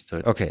finiteness to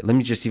it. Okay, let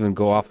me just even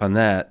go off on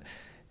that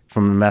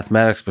from a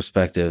mathematics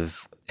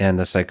perspective and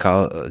a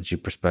psychology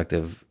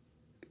perspective.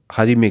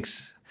 How do you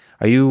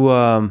are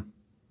you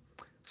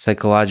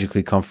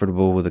psychologically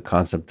comfortable with the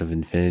concept of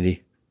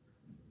infinity?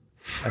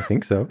 I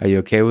think so. Are you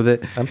okay with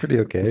it? I'm pretty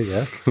okay,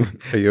 yeah.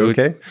 Are you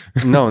okay?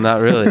 No, not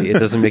really. It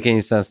doesn't make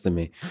any sense to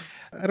me.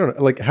 I don't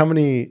know. Like how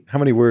many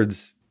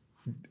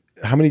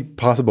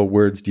possible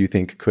words do you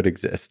think could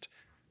exist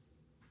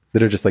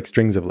that are just like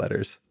strings of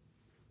letters?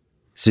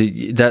 So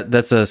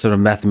that's a sort of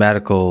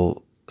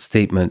mathematical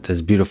statement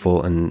that's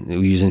beautiful, and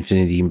we use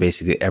infinity in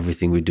basically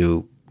everything we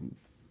do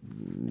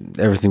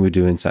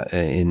in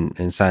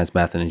science,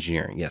 math, and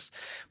engineering. Yes.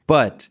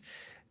 But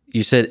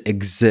you said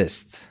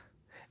exist.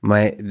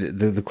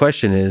 The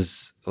question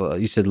is,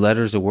 you said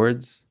letters or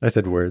words? I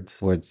said words.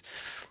 Words.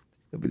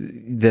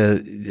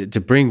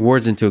 To bring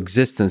words into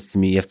existence, to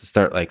me, you have to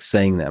start like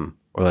saying them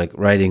or like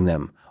writing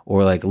them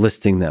or like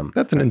listing them.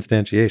 That's an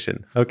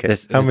instantiation. Okay.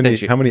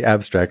 How many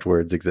abstract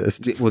words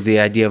exist? Well, the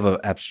idea of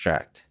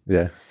abstract.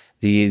 Yeah.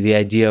 The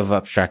idea of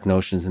abstract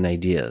notions and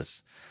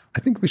ideas. I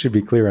think we should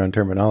be clear on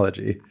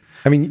terminology.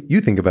 I mean, you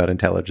think about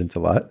intelligence a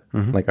lot,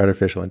 like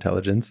artificial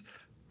intelligence.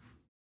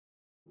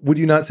 Would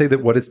you not say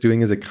that what it's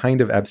doing is a kind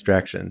of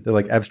abstraction? That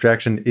like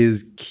abstraction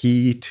is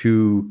key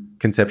to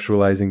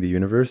conceptualizing the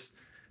universe?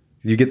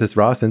 You get this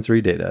raw sensory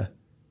data.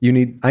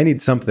 I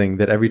need something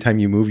that every time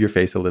you move your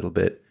face a little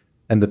bit,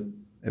 and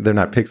they're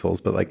not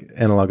pixels, but like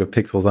analog of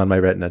pixels on my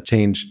retina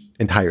change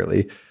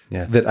entirely,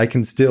 that I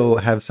can still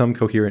have some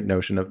coherent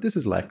notion of this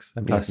is Lex.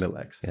 I'm talking to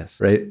Lex,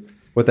 right?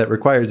 What that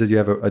requires is you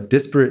have a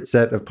disparate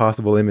set of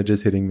possible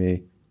images hitting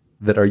me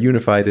that are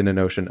unified in a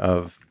notion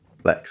of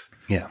Lex,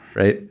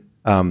 right?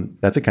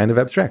 That's a kind of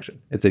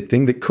abstraction. It's a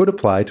thing that could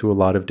apply to a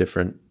lot of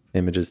different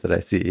images that I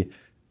see,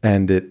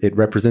 and it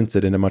represents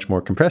it in a much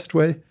more compressed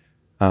way,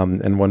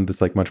 and one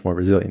that's like much more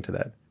resilient to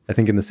that. I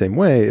think in the same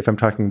way, if I'm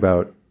talking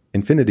about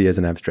infinity as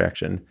an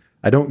abstraction,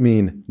 I don't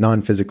mean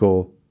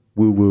non-physical,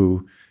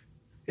 woo-woo,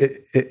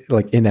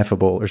 like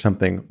ineffable or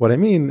something. What I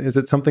mean is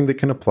it's something that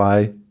can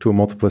apply to a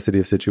multiplicity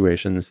of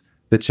situations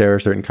that share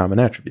a certain common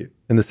attribute,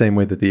 in the same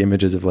way that the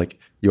images of like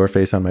your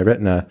face on my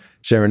retina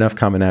share enough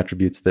common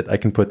attributes that I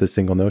can put this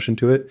single notion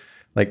to it.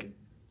 Like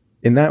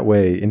in that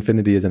way,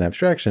 infinity is an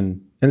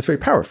abstraction, and it's very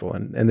powerful.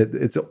 And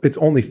it's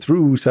only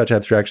through such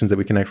abstractions that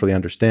we can actually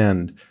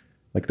understand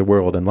like the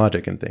world and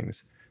logic and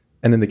things.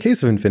 And in the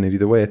case of infinity,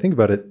 the way I think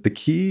about it, the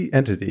key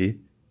entity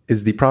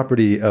is the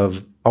property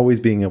of always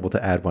being able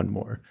to add one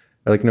more.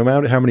 Like no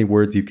matter how many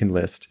words you can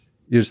list,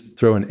 you just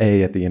throw an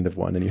A at the end of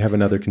one and you have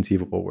another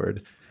conceivable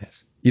word.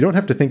 Yes. You don't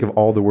have to think of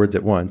all the words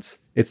at once.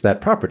 It's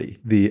that property,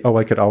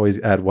 I could always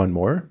add one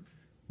more,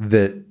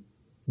 that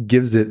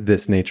gives it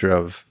this nature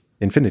of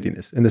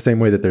infinityness, in the same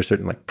way that there's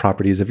certain like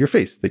properties of your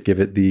face that give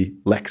it the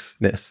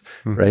Lex-ness,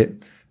 right?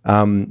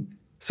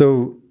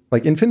 So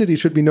like infinity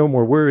should be no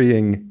more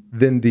worrying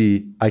than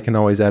the I can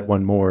always add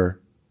one more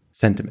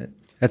sentiment.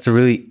 That's a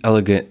really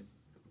elegant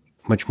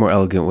much more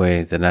elegant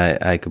way than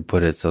I could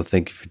put it. So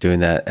thank you for doing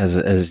that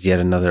as yet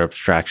another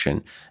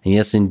abstraction. And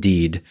yes,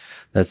 indeed,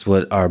 that's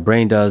what our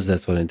brain does.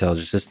 That's what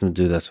intelligent systems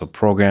do. That's what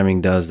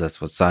programming does. That's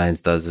what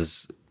science does,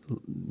 is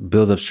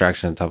build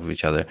abstraction on top of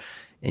each other.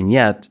 And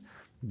yet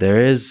there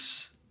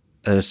is,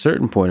 at a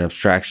certain point,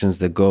 abstractions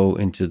that go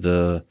into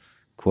the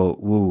quote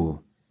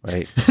woo,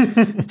 right?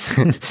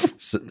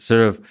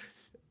 Sort of.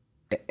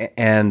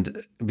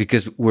 And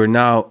because we're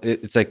now,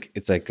 it's like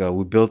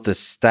we built this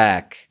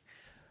stack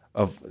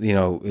of, the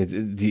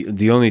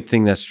only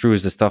thing that's true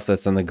is the stuff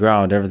that's on the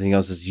ground. Everything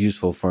else is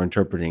useful for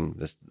interpreting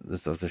this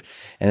stuff.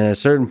 And at a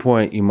certain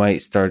point, you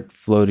might start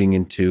floating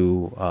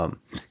into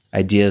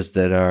ideas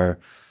that are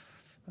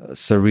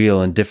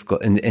surreal and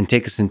difficult, and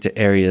take us into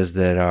areas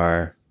that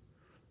are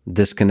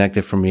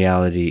disconnected from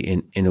reality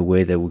in a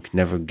way that we can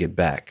never get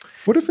back.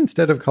 What if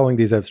instead of calling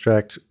these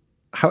abstract,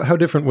 how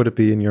different would it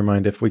be in your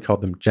mind if we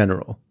called them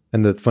general?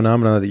 And the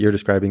phenomena that you're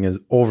describing is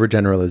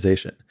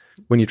overgeneralization.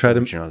 When you try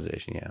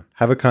to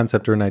have a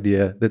concept or an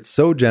idea that's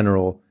so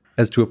general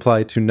as to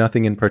apply to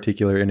nothing in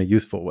particular in a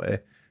useful way,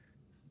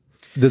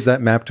 does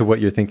that map to what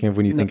you're thinking of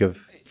when you think of...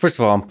 First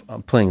of all,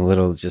 I'm playing a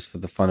little just for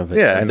the fun of it.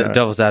 Yeah,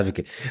 devil's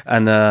advocate.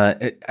 And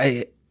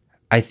I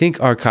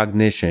think our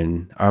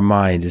cognition, our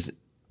mind, is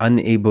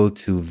unable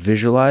to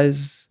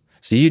visualize.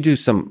 So you do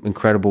some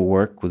incredible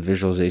work with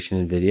visualization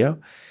in video.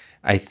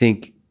 I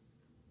think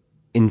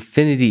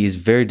infinity is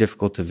very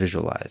difficult to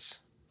visualize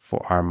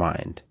for our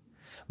mind.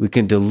 We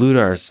can delude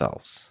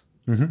ourselves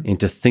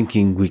into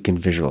thinking we can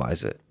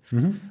visualize it,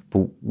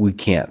 but we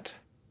can't.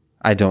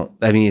 I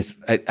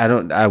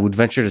would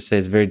venture to say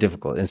it's very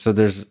difficult. And so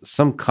there's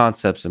some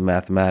concepts in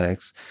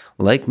mathematics,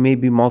 like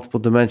maybe multiple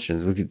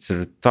dimensions, we could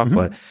sort of talk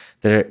about it,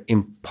 that are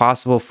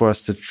impossible for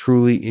us to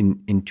truly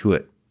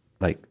intuit.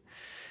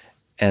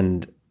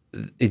 And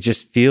it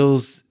just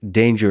feels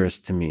dangerous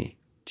to me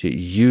to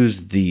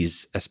use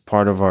these as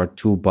part of our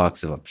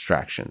toolbox of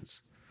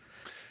abstractions.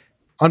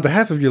 On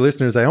behalf of your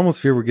listeners, I almost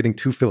fear we're getting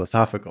too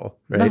philosophical,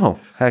 right? No,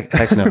 heck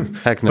no,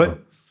 heck no. But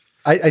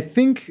I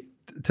think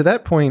to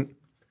that point,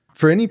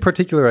 for any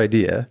particular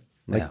idea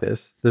like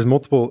this, there's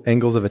multiple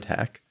angles of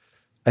attack.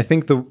 I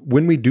think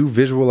when we do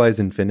visualize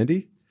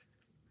infinity,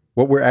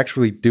 what we're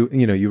actually doing,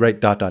 you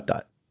write ...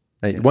 right?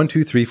 Yeah. 1,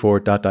 2, 3,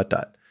 4, ...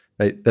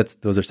 right?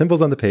 Those are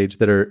symbols on the page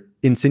that are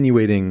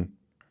insinuating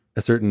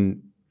a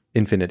certain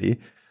infinity.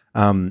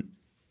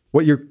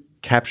 What you're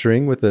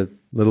capturing with a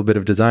little bit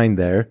of design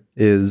there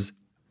is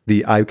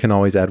the I can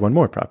always add one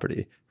more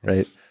property, right?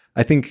 Yes.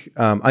 I think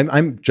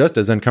I'm just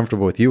as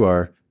uncomfortable with you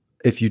are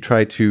if you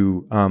try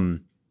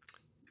to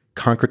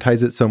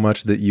concretize it so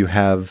much that you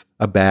have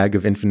a bag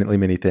of infinitely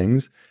many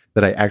things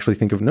that I actually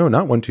think of, no,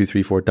 not 1, 2,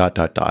 3, 4, ...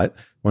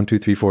 1, 2,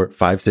 3, 4,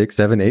 5, 6,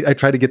 7, 8. I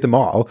try to get them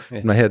all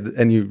in my head,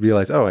 and you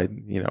realize,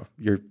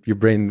 your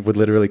brain would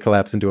literally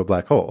collapse into a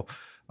black hole.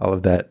 All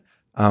of that,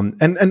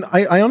 and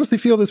I honestly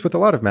feel this with a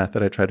lot of math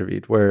that I try to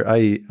read, where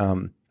I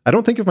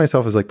don't think of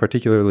myself as like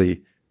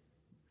particularly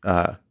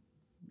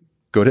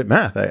good at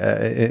math.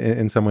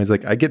 In some ways,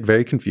 like I get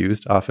very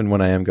confused often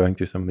when I am going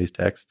through some of these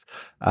texts,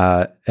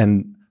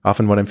 and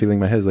often what I'm feeling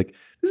in my head is like,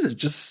 this is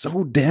just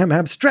so damn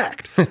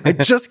abstract. I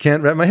just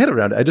can't wrap my head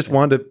around it. I just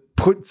want to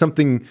put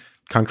something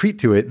concrete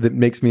to it that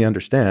makes me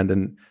understand.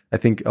 And I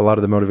think a lot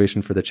of the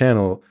motivation for the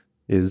channel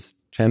is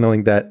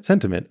channeling that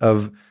sentiment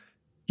of,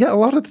 a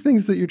lot of the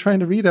things that you're trying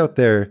to read out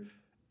there,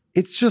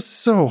 it's just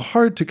so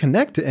hard to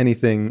connect to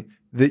anything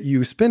that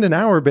you spend an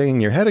hour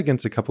banging your head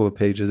against a couple of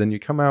pages and you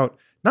come out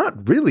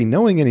not really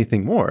knowing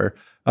anything more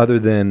other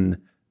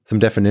than some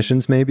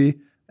definitions maybe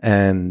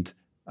and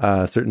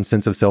a certain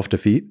sense of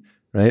self-defeat,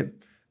 right?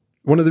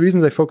 One of the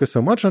reasons I focus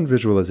so much on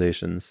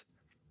visualizations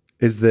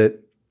is that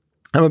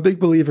I'm a big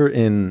believer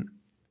in,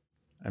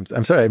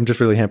 I'm sorry, I'm just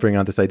really hampering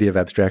on this idea of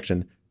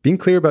abstraction, being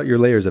clear about your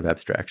layers of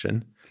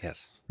abstraction.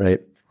 Yes.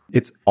 Right?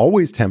 It's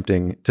always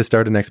tempting to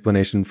start an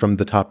explanation from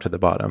the top to the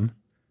bottom.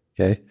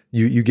 Okay.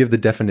 You give the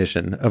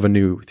definition of a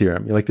new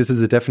theorem. You're like, this is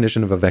the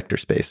definition of a vector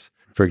space,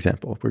 for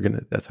example.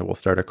 That's how we'll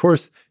start our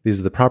course. These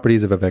are the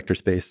properties of a vector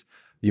space.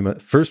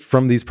 First,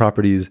 from these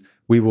properties,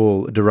 we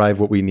will derive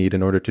what we need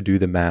in order to do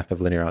the math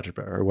of linear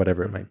algebra or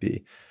whatever it might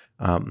be.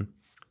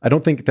 I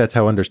don't think that's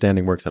how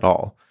understanding works at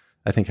all.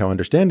 I think how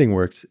understanding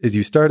works is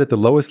you start at the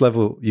lowest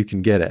level you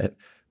can get at,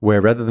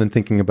 where rather than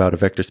thinking about a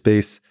vector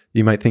space,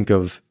 you might think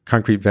of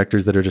concrete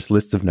vectors that are just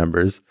lists of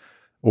numbers,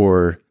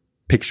 or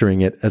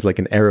picturing it as like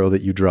an arrow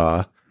that you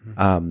draw,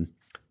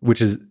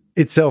 which is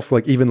itself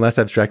like even less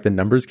abstract than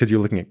numbers because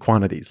you're looking at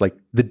quantities, like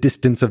the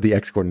distance of the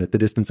x coordinate, the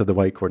distance of the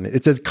y coordinate.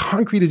 It's as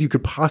concrete as you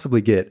could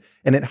possibly get.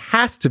 And it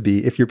has to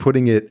be if you're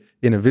putting it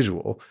in a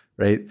visual,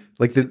 right?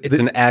 Like it's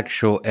an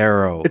actual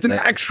arrow. It's an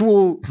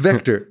actual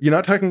vector. You're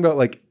not talking about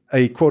like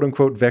a quote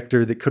unquote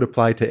vector that could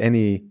apply to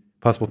any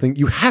possible thing.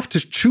 You have to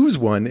choose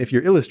one if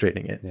you're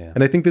illustrating it. Yeah.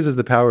 And I think this is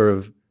the power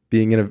of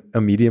being in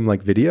a medium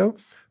like video,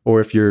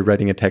 or if you're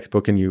writing a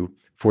textbook and you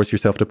force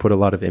yourself to put a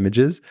lot of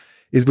images,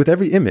 is with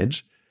every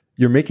image,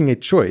 you're making a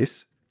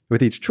choice.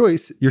 With each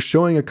choice, you're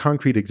showing a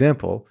concrete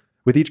example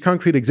with each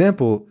concrete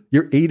example,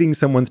 you're aiding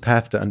someone's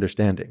path to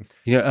understanding.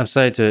 I'm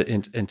sorry to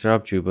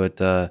interrupt you, but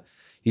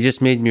you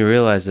just made me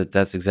realize that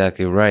that's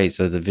exactly right.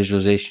 So the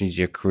visualizations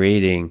you're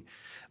creating,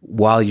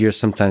 while you're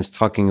sometimes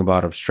talking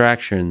about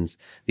abstractions,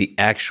 the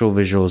actual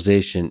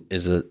visualization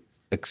is a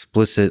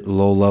explicit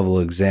low-level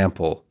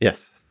example.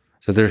 Yes.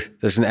 So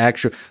there's an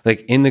actual,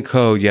 like in the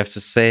code, you have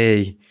to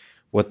say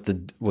what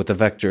the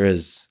vector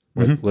is.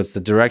 What's the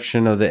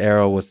direction of the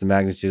arrow? What's the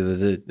magnitude of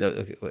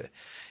the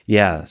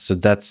yeah. So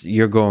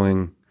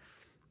the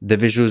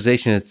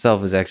visualization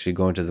itself is actually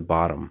going to the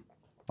bottom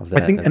of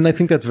that. I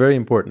think that's very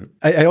important.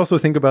 I also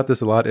think about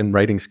this a lot in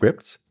writing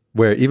scripts,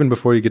 where even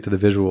before you get to the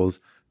visuals,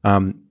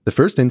 the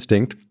first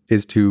instinct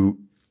is to,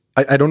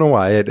 I don't know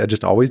why, I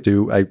just always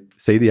do. I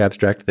say the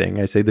abstract thing,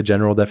 I say the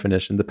general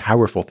definition, the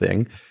powerful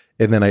thing,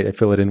 and then I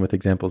fill it in with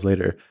examples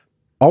later.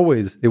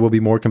 Always, it will be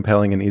more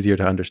compelling and easier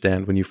to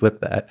understand when you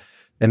flip that.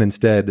 And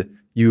instead,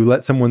 you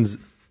let someone's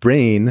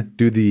brain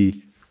do the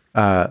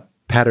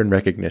pattern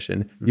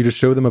recognition. You just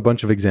show them a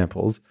bunch of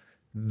examples.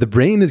 The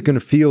brain is going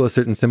to feel a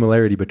certain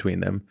similarity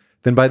between them.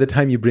 Then by the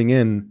time you bring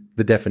in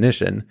the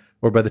definition,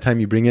 or by the time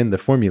you bring in the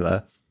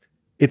formula,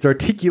 it's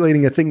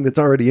articulating a thing that's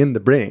already in the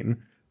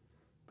brain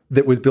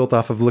that was built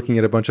off of looking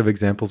at a bunch of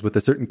examples with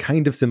a certain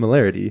kind of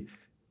similarity.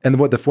 And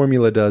what the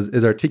formula does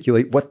is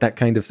articulate what that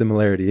kind of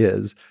similarity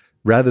is,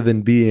 rather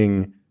than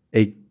being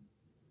a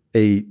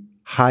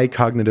high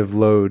cognitive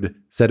load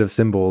set of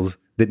symbols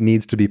that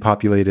needs to be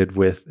populated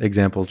with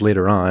examples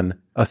later on,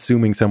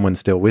 assuming someone's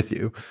still with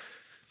you.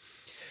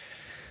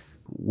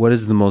 What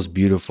is the most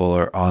beautiful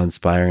or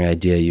awe-inspiring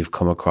idea you've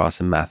come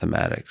across in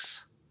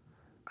mathematics?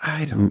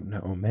 I don't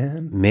know,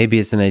 man. Maybe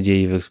it's an idea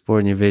you've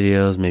explored in your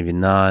videos, maybe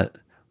not.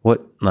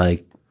 What,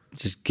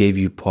 just gave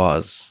you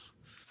pause?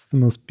 It's the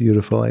most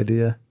beautiful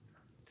idea.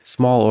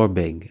 Small or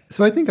big?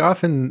 So I think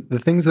often the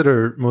things that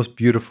are most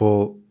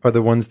beautiful are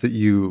the ones that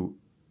you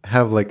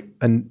have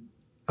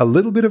a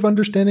little bit of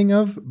understanding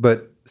of,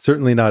 but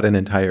certainly not an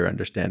entire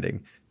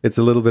understanding. It's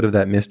a little bit of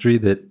that mystery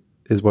that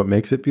is what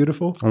makes it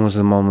beautiful. Almost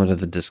the moment of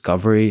the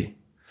discovery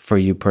for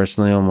you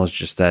personally, almost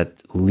just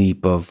that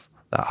leap of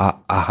the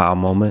aha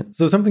moment.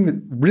 So something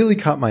that really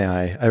caught my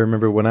eye, I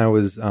remember when I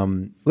was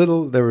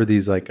little, there were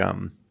these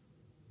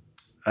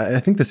I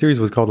think the series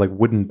was called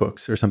Wooden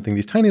Books or something,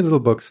 these tiny little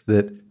books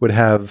that would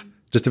have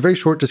just a very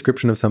short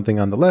description of something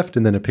on the left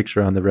and then a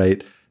picture on the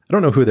right. I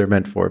don't know who they're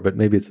meant for, but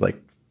maybe it's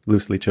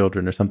loosely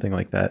children or something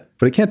like that.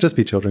 But it can't just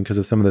be children because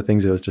of some of the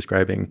things I was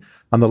describing.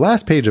 On the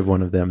last page of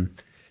one of them,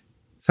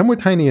 somewhere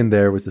tiny in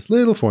there was this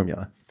little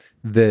formula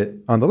that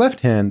on the left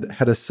hand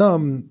had a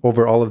sum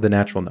over all of the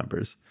natural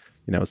numbers.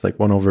 It's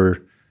 1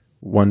 over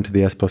 1 to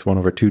the s plus 1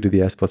 over 2 to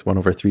the s plus 1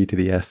 over 3 to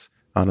the s,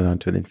 on and on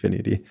to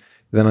infinity.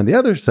 Then on the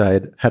other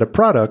side had a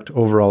product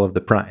over all of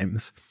the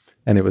primes.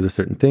 And it was a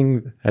certain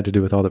thing that had to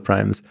do with all the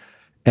primes.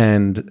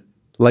 And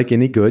like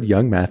any good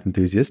young math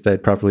enthusiast,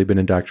 I'd probably been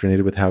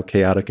indoctrinated with how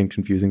chaotic and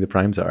confusing the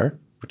primes are,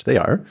 which they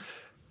are.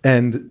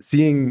 And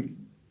seeing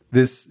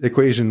this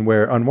equation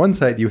where on one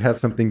side you have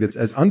something that's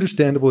as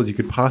understandable as you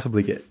could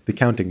possibly get, the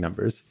counting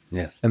numbers.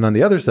 Yes. And on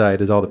the other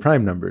side is all the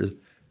prime numbers.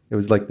 It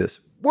was like this,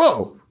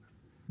 whoa,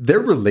 they're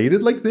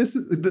related like this?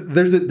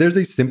 There's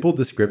a simple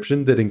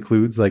description that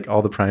includes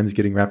all the primes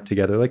getting wrapped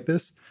together like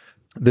this.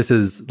 This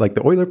is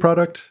the Euler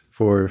product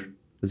for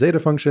the zeta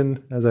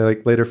function, as I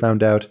later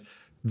found out.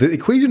 The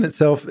equation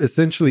itself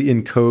essentially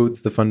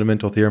encodes the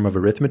fundamental theorem of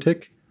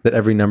arithmetic, that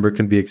every number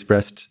can be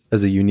expressed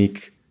as a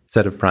unique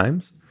set of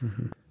primes.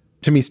 Mm-hmm.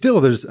 To me, still,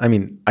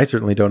 I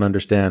certainly don't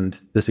understand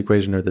this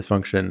equation or this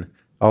function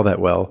all that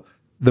well.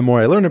 The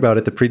more I learn about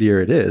it, the prettier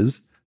it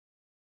is.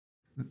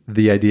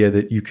 The idea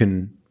that you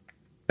can,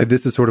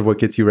 this is sort of what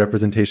gets you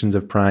representations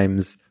of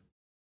primes,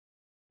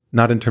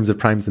 not in terms of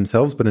primes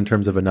themselves, but in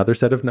terms of another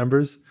set of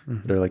numbers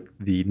that are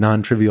the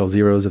non-trivial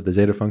zeros of the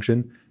zeta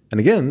function. And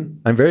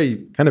again, I'm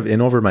very kind of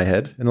in over my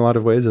head in a lot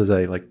of ways as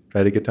I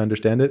try to get to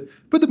understand it.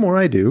 But the more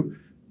I do,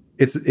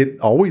 it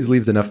always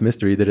leaves enough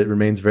mystery that it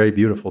remains very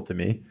beautiful to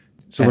me.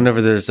 So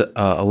whenever there's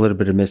a little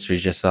bit of mystery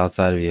just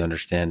outside of your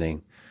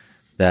understanding,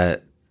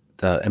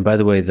 and by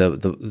the way,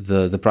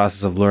 the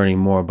process of learning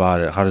more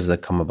about it, how does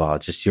that come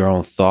about? Just your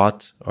own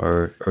thought,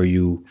 or are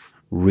you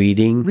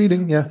reading?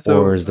 Reading, yeah.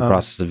 Or is the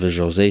process of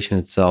visualization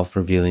itself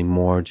revealing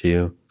more to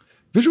you?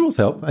 Visuals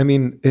help.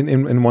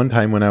 In one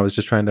time when I was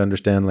just trying to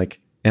understand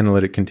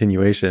analytic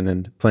continuation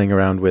and playing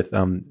around with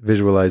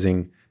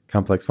visualizing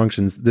complex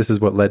functions, this is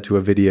what led to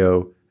a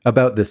video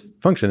about this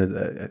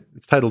function.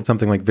 It's titled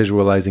something like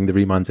Visualizing the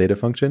Riemann Zeta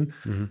Function.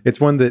 Mm-hmm. It's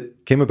one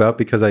that came about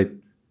because I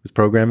was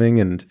programming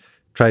and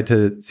tried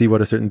to see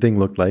what a certain thing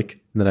looked like.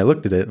 And then I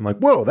looked at it. I'm like,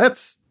 whoa,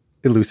 that's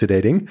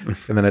elucidating.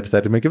 And then I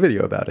decided to make a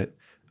video about it.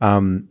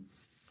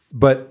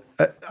 But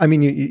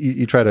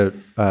you try to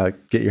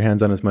get your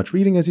hands on as much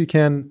reading as you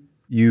can.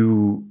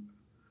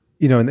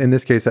 In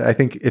this case, I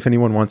think if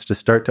anyone wants to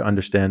start to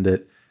understand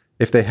it,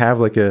 if they have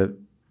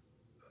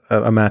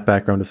a math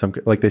background of some,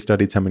 they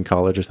studied some in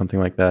college or something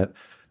like that,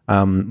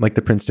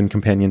 the Princeton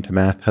Companion to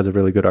Math has a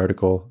really good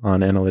article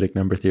on analytic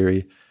number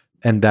theory,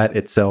 and that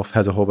itself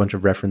has a whole bunch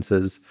of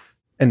references.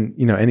 And,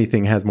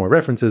 anything has more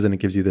references and it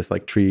gives you this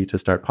like tree to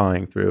start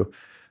pawing through.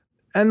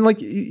 And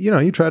like,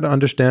 you try to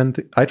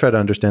understand, I try to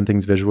understand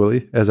things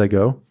visually as I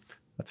go.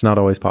 That's not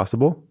always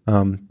possible,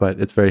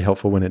 but it's very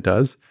helpful when it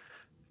does.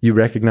 You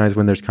recognize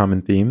when there's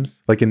common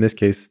themes. Like in this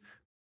case,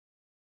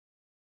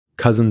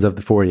 cousins of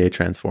the Fourier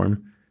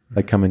transform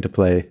like come into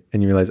play,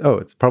 and you realize, oh,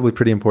 it's probably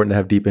pretty important to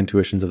have deep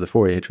intuitions of the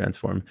Fourier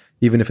transform,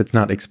 even if it's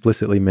not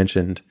explicitly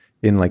mentioned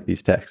in like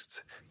these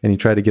texts. And you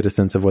try to get a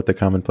sense of what the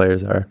common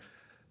players are.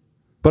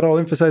 But I'll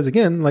emphasize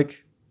again,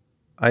 like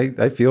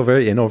I feel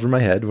very in over my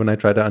head when I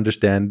try to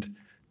understand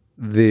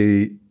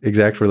the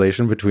exact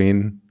relation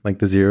between like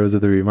the zeros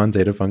of the Riemann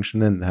zeta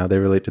function and how they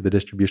relate to the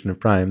distribution of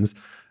primes.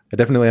 I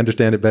definitely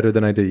understand it better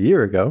than I did a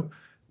year ago.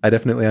 I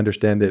definitely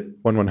understand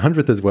it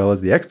 1/100th as well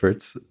as the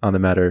experts on the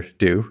matter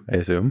do, I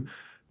assume.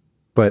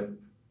 But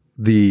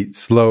the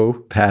slow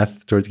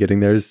path towards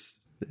getting there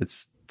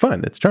it's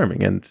fun, it's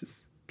charming, and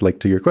like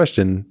to your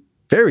question,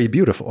 very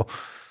beautiful.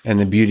 And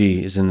the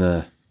beauty is in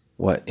the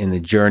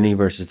journey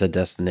versus the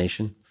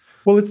destination?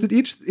 Well, it's that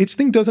each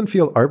thing doesn't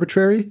feel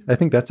arbitrary. I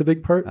think that's a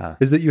big part,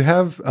 is that you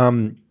have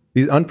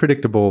these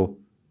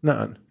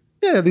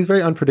these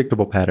very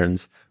unpredictable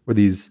patterns or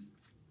these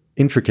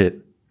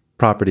intricate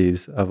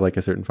properties of like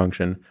a certain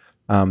function.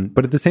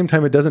 But at the same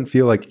time, it doesn't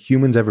feel like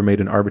humans ever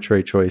made an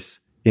arbitrary choice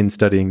in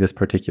studying this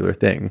particular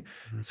thing.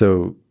 Mm-hmm.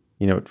 So,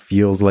 it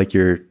feels like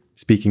you're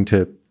speaking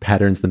to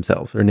patterns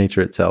themselves or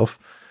nature itself.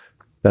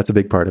 That's a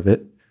big part of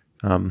it.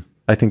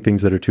 I think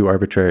things that are too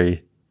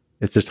arbitrary,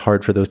 it's just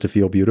hard for those to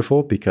feel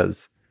beautiful,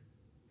 because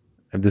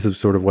this is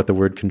sort of what the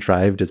word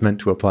contrived is meant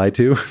to apply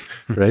to,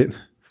 right?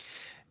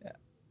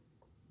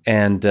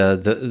 And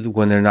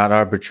when they're not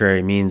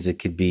arbitrary means it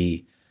could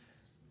be,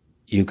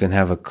 you can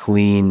have a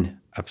clean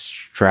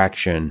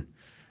abstraction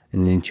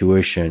and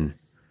intuition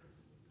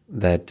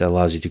that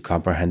allows you to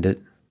comprehend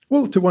it.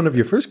 Well, to one of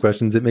your first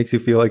questions, it makes you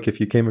feel like if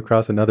you came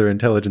across another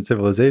intelligent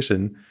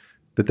civilization,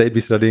 that they'd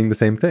be studying the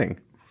same thing.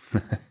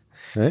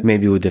 Right?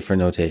 Maybe with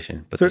different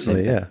notation, but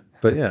certainly, yeah.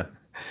 But yeah,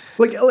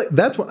 like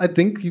that's what I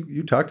think.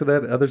 You talk to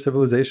that other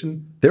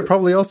civilization, they're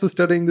probably also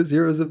studying the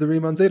zeros of the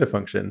Riemann zeta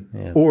function,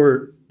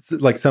 or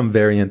like some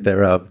variant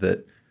thereof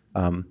that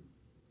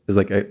is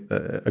like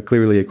a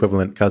clearly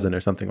equivalent cousin or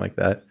something like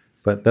that.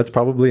 But that's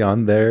probably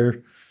on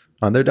their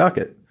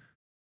docket.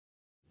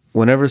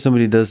 Whenever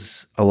somebody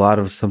does a lot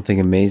of something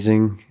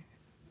amazing,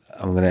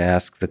 I'm going to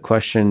ask the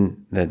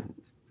question that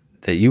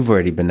you've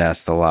already been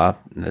asked a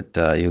lot,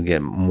 that you'll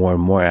get more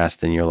and more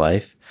asked in your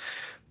life.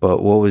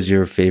 But what was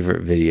your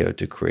favorite video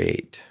to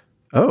create?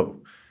 Oh,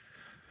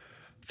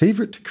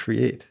 favorite to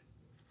create.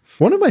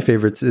 One of my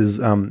favorites is,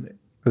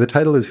 the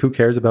title is Who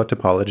Cares About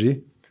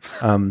Topology?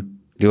 Do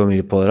you want me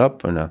to pull it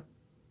up or no?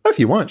 If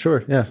you want,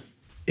 sure, yeah.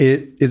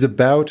 It is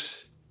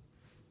about,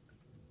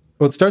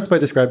 well, it starts by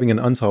describing an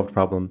unsolved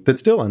problem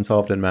that's still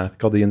unsolved in math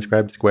called the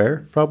inscribed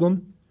square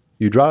problem.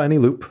 You draw any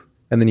loop,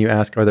 and then you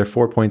ask, are there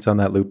 4 points on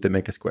that loop that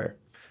make a square?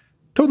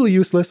 Totally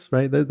useless,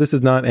 right? This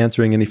is not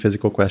answering any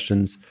physical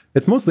questions.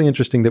 It's mostly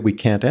interesting that we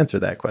can't answer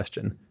that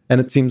question. And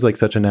it seems like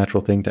such a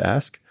natural thing to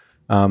ask.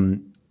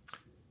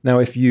 Now,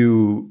 if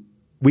you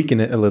weaken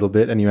it a little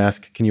bit and you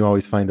ask, can you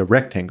always find a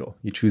rectangle?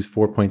 You choose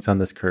 4 points on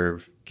this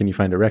curve. Can you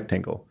find a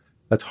rectangle?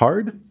 That's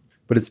hard,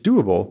 but it's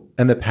doable.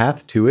 And the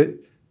path to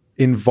it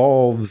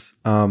involves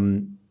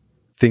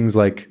things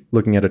like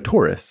looking at a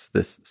torus,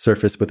 this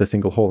surface with a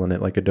single hole in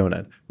it like a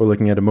donut, or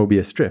looking at a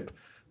Mobius strip,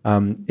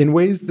 in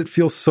ways that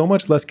feel so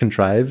much less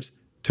contrived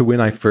to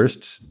when I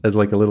first, as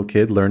like a little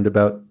kid, learned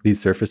about these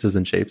surfaces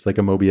and shapes like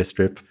a Mobius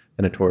strip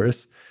and a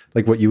torus.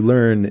 Like what you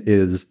learn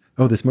is,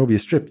 oh, this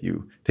Mobius strip,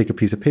 you take a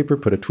piece of paper,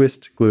 put a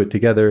twist, glue it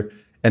together,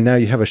 and now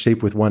you have a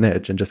shape with one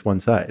edge and just one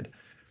side.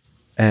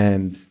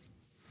 And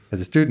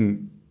as a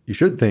student, you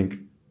should think,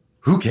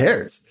 who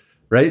cares?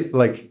 Right?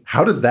 Like,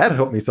 how does that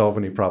help me solve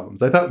any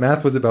problems? I thought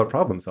math was about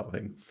problem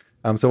solving.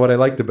 So what I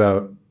liked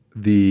about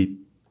the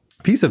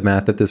piece of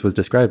math that this was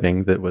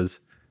describing that was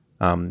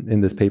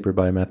in this paper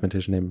by a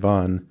mathematician named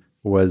Vaughan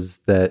was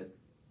that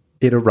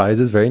it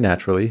arises very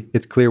naturally.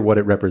 It's clear what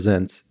it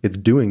represents. It's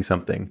doing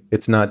something.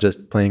 It's not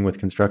just playing with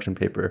construction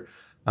paper.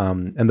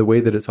 And the way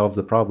that it solves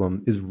the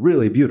problem is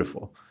really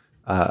beautiful.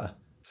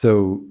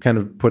 So kind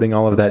of putting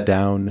all of that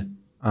down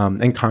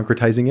and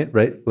concretizing it,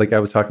 right? Like I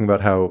was talking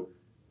about how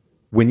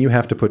when you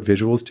have to put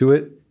visuals to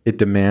it, it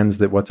demands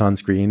that what's on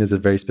screen is a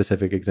very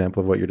specific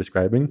example of what you're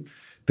describing.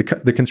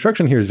 The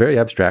construction here is very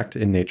abstract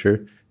in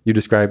nature. You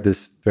describe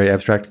this very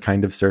abstract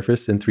kind of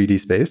surface in 3D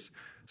space.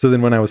 So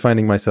then when I was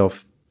finding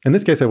myself, in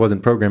this case, I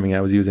wasn't programming.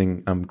 I was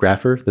using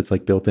Grapher that's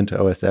like built into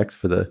OS X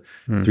for the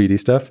 3D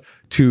stuff.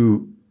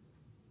 To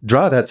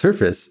draw that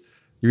surface,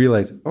 you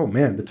realize, oh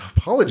man, the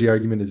topology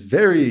argument is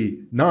very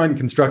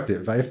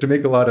non-constructive. I have to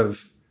make a lot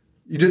of,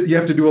 you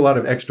have to do a lot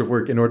of extra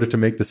work in order to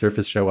make the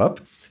surface show up.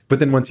 But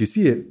then once you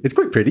see it, it's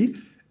quite pretty.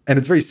 And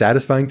it's very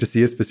satisfying to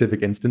see a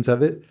specific instance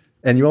of it.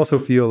 And you also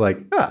feel like,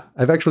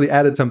 I've actually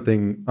added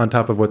something on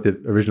top of what the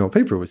original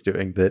paper was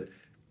doing, that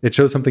it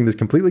shows something that's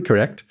completely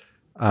correct.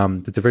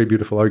 That's a very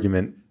beautiful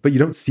argument, but you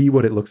don't see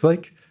what it looks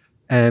like.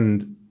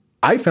 And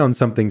I found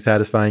something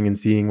satisfying in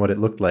seeing what it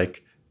looked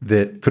like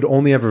that could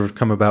only ever have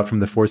come about from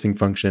the forcing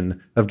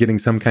function of getting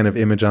some kind of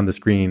image on the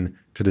screen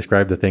to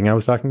describe the thing I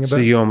was talking about. So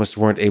you almost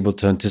weren't able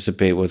to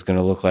anticipate what it's going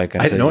to look like.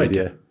 I had no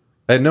idea.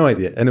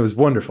 And it was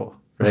wonderful,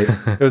 right?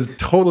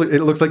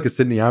 It looks like a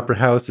Sydney Opera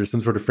House or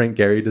some sort of Frank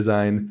Gehry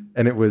design.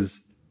 And it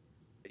was,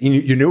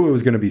 you knew it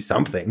was going to be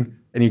something.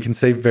 And you can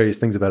say various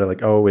things about it,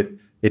 like, oh,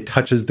 it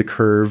touches the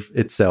curve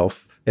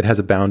itself. It has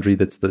a boundary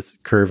that's this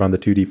curve on the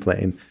 2D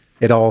plane.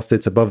 It all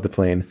sits above the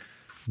plane.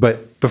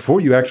 But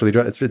before you actually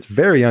draw, it's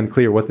very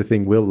unclear what the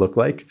thing will look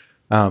like.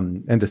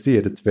 And to see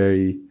it,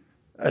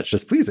 it's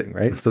just pleasing,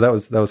 right? So that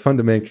was fun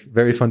to make,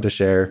 very fun to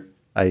share.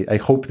 I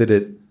hope that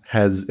it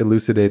has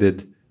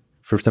elucidated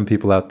for some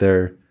people out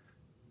there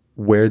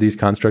where these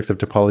constructs of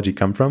topology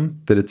come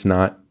from, that it's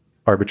not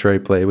arbitrary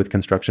play with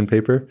construction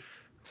paper.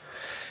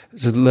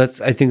 So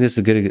I think this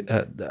is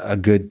a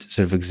good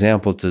sort of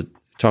example to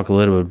talk a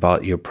little bit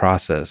about your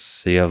process.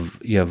 So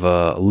you have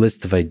a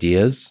list of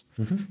ideas.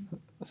 Mm-hmm.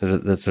 So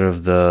that's sort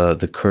of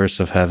the curse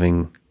of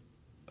having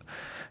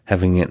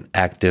an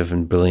active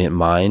and brilliant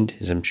mind,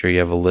 is I'm sure you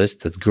have a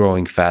list that's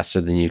growing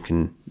faster than you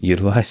can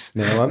utilize.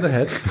 Nail on the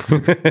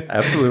head.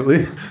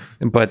 Absolutely.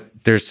 But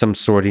there's some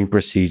sorting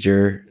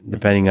procedure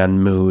depending on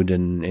mood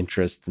and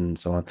interest and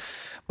so on.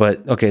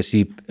 But okay, so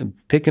you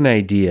pick an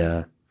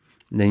idea,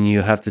 then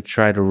you have to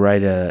try to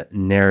write a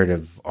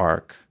narrative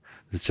arc.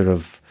 That's sort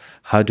of,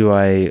 how do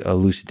I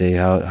elucidate,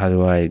 how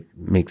do I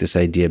make this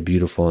idea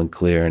beautiful and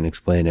clear and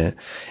explain it?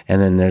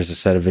 And then there's a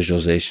set of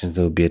visualizations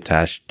that will be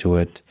attached to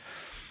it.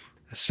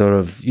 Sort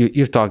of,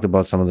 you've talked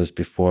about some of this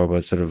before,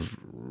 but sort of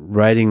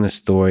writing the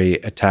story,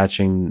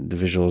 attaching the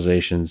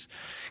visualizations.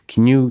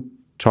 Can you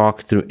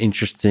talk through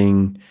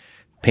interesting,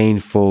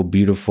 painful,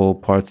 beautiful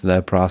parts of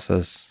that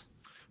process?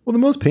 Well, the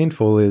most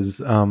painful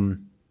is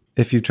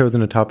if you've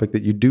chosen a topic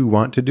that you do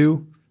want to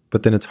do,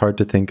 but then it's hard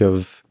to think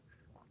of,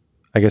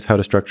 I guess, how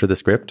to structure the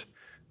script.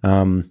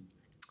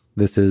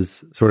 This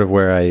is sort of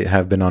where I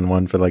have been on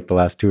one for like the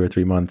last 2 or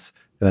 3 months.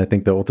 And I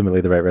think that ultimately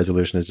the right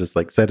resolution is just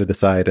like set it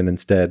aside and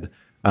instead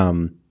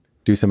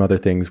do some other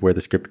things where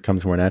the script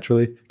comes more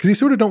naturally. Because you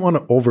sort of don't want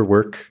to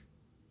overwork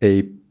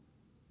a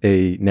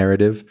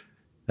narrative.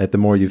 The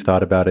more you've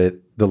thought about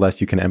it, the less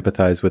you can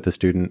empathize with the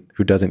student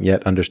who doesn't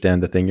yet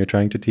understand the thing you're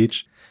trying to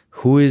teach.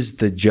 Who is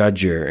the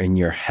judger in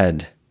your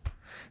head?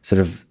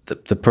 Sort of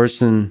the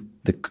person,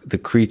 the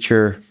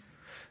creature,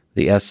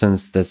 the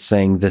essence that's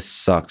saying this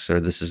sucks or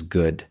this is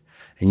good.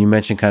 And you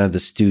mentioned kind of the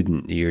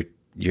student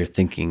you're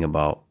thinking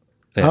about.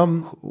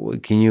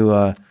 Can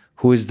you?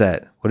 Who is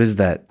that? What is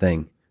that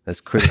thing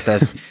that's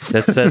criticized?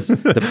 that says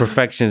the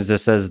perfectionist that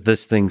says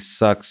this thing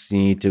sucks. You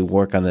need to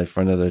work on it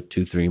for another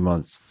 2-3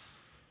 months.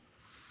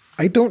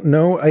 I don't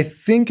know. I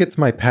think it's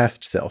my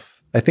past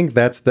self. I think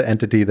that's the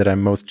entity that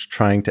I'm most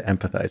trying to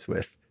empathize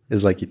with.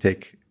 Is like you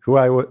take who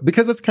I was,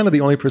 because that's kind of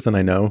the only person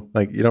I know.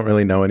 Like you don't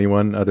really know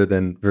anyone other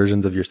than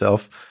versions of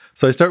yourself.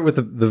 So I start with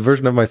the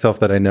version of myself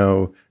that I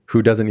know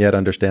who doesn't yet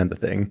understand the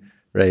thing,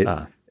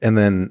 right? And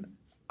then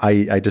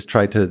I just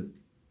try to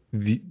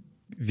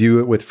view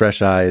it with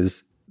fresh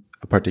eyes,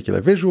 a particular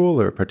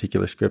visual or a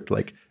particular script.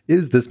 Like,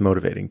 is this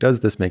motivating? Does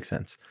this make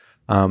sense?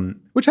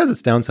 Which has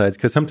its downsides,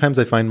 because sometimes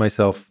I find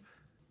myself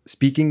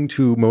speaking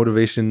to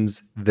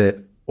motivations that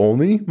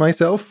only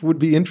myself would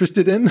be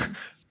interested in.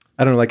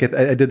 I don't know, like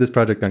I did this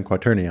project on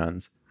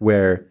quaternions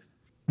where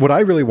what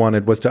I really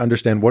wanted was to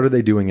understand, what are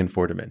they doing in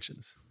 4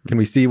 dimensions? Can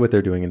we see what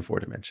they're doing in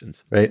 4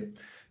 dimensions, right?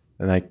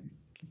 And I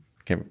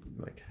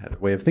had a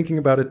way of thinking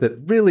about it that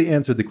really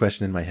answered the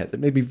question in my head,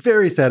 that made me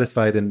very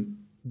satisfied in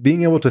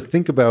being able to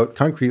think about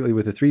concretely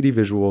with a 3D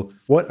visual,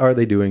 what are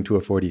they doing to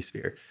a 4D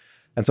sphere?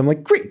 And so I'm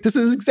like, great, this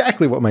is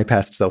exactly what my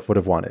past self would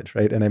have wanted,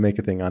 right? And I make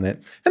a thing on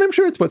it. And I'm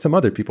sure it's what some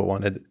other people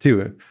wanted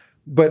too.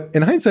 But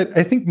in hindsight,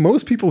 I think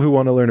most people who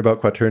want to learn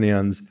about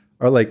quaternions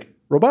are like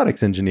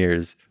robotics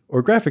engineers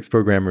or graphics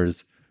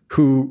programmers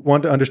who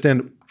want to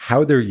understand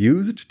how they're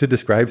used to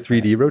describe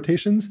 3D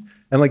rotations.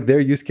 And like their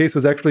use case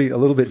was actually a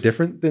little bit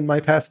different than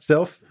my past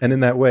self. And in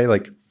that way,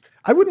 like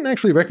I wouldn't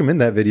actually recommend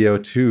that video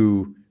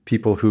to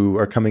people who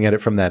are coming at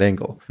it from that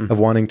angle of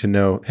wanting to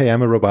know, hey,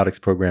 I'm a robotics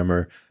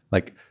programmer.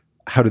 Like,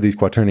 how do these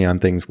quaternion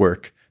things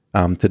work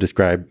to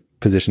describe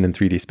position in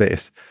 3D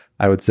space?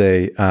 I would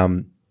say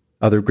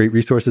other great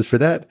resources for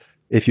that.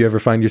 If you ever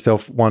find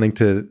yourself wanting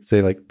to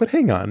say like, but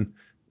hang on,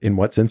 in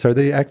what sense are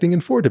they acting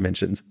in 4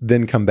 dimensions?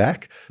 Then come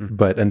back.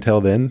 But until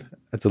then,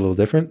 it's a little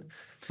different.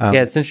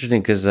 Yeah, it's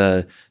interesting because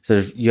sort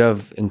of you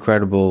have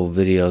incredible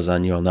videos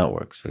on neural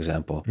networks, for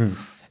example.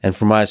 And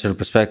from my sort of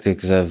perspective,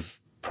 because I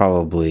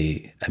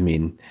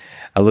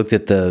looked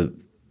at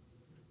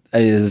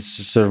it's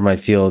sort of my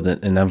field,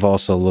 and I've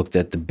also looked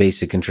at the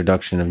basic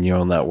introduction of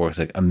neural networks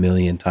like a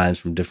million times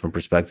from different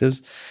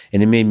perspectives.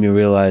 And it made me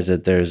realize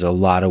that there's a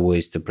lot of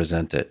ways to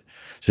present it.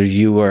 So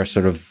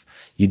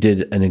you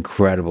did an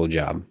incredible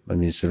job. I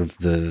mean, sort of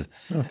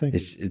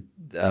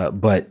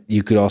but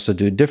you could also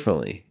do it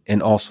differently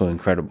and also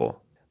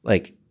incredible.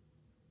 Like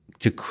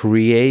to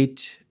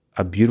create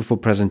a beautiful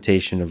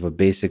presentation of a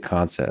basic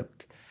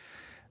concept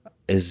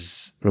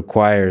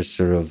requires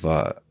sort of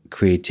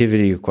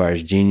creativity,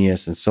 requires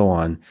genius, and so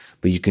on.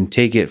 But you can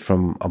take it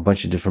from a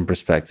bunch of different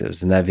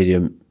perspectives. And that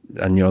video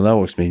on neural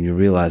networks made me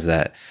realize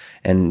that.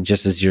 And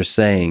just as you're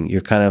saying,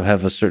 you kind of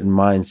have a certain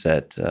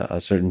mindset,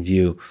 a certain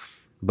view,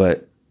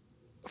 but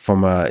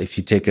if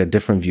you take a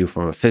different view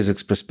from a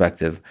physics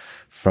perspective,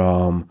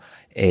 from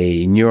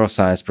a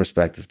neuroscience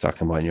perspective,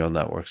 talking about neural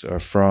networks, or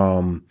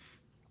from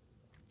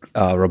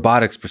a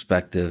robotics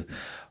perspective,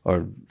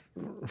 or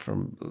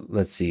from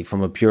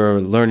a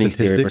pure learning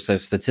theory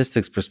perspective,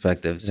 statistics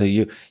perspective. So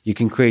you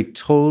can create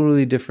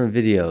totally different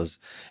videos,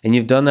 and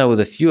you've done that with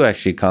a few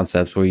actually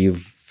concepts where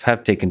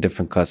have taken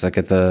different cuts, like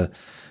at the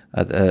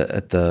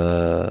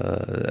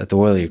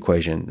Euler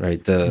equation,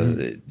 right?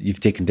 You've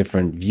taken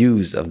different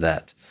views of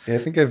that. Yeah, I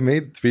think I've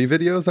made 3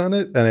 videos on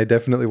it, and I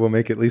definitely will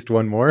make at least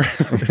one more.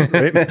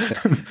 Right?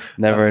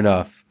 Never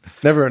enough.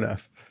 Never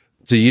enough.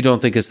 So you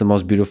don't think it's the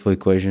most beautiful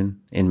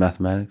equation in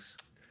mathematics?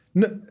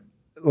 No,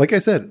 like I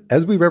said,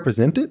 as we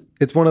represent it,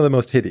 it's one of the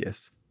most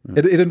hideous.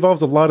 It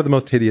involves a lot of the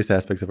most hideous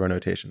aspects of our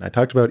notation. I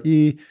talked about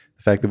E,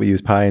 the fact that we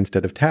use pi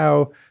instead of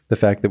tau, the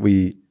fact that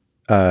we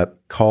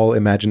call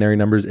imaginary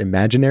numbers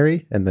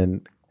imaginary, and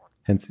then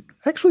hence,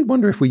 I actually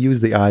wonder if we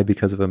use the I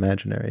because of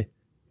imaginary.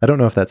 I don't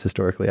know if that's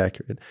historically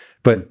accurate,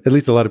 but at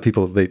least a lot of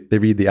people, they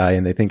read the I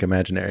and they think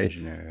imaginary.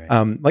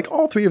 Right. Like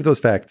all 3 of those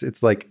facts,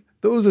 it's like,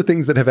 those are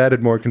things that have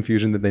added more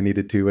confusion than they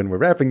needed to, and we're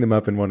wrapping them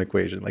up in one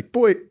equation. Like,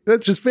 boy,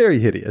 that's just very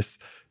hideous,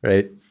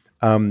 right?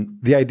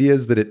 The idea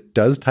is that it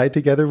does tie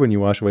together when you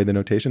wash away the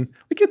notation.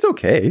 Like, it's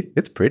okay.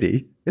 It's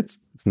pretty. It's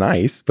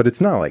nice, but it's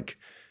not like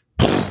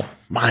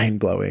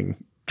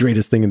mind-blowing,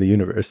 greatest thing in the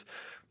universe,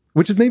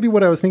 which is maybe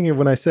what I was thinking of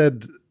when I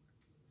said,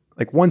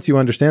 like, once you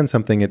understand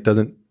something, it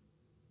doesn't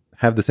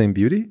have the same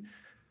beauty.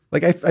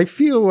 Like, I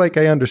feel like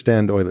I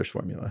understand Euler's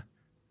formula,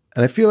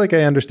 and I feel like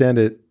I understand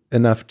it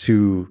enough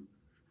to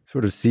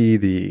sort of see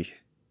the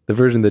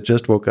version that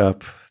just woke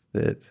up,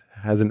 that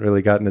hasn't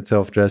really gotten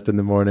itself dressed in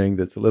the morning,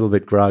 that's a little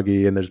bit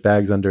groggy, and there's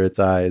bags under its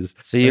eyes.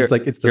 So you're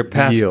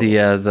past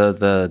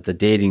the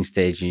dating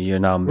stage, and you're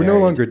now married. We're no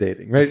longer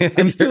dating, right?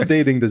 I'm still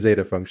dating the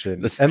zeta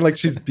function, and like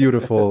she's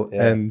beautiful,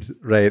 and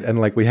right, and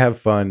like we have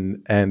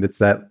fun, and it's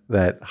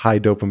that high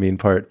dopamine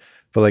part.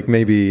 But like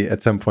maybe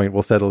at some point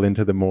we'll settle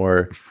into the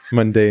more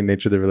mundane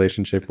nature of the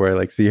relationship, where I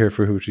like see her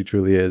for who she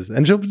truly is,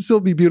 and she'll still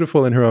be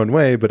beautiful in her own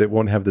way, but it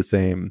won't have the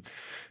same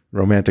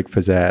romantic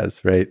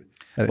pizzazz, right?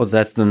 Well,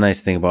 that's the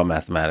nice thing about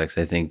mathematics.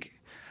 I think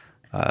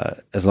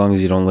as long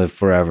as you don't live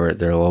forever,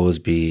 there'll always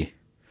be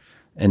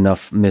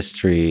enough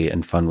mystery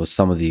and fun with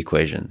some of the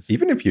equations.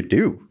 Even if you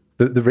do,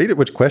 the rate at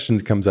which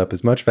questions comes up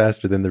is much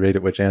faster than the rate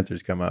at which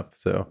answers come up.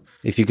 So,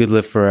 if you could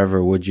live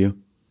forever, would you?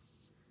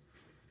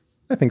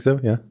 I think so.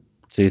 Yeah.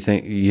 So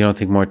you don't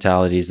think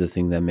mortality is the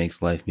thing that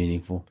makes life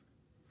meaningful?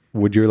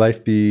 Would your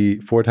life be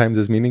 4 times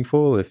as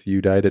meaningful if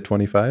you died at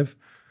 25?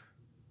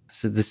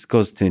 So this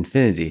goes to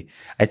infinity.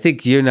 I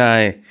think you and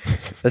I,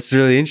 that's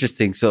really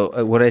interesting.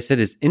 So what I said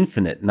is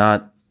infinite,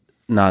 not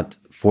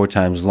 4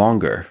 times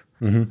longer.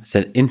 Mm-hmm. I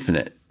said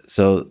infinite.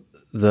 So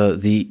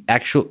the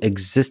actual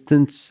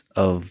existence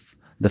of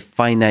the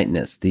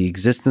finiteness, the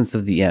existence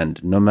of the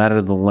end, no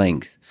matter the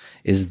length,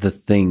 is the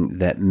thing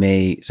that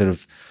may sort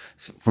of,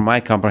 from my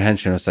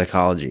comprehension of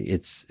psychology,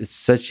 it's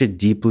such a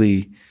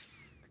deeply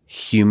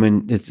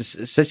human,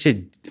 it's such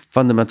a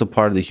fundamental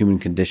part of the human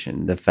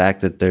condition, the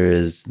fact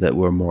that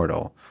we're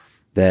mortal,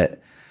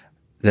 that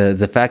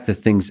the fact that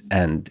things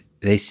end,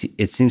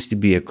 it seems to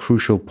be a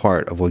crucial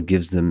part of what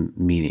gives them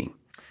meaning.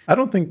 I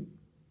don't think,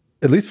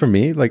 at least for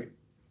me, like,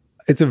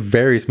 it's a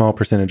very small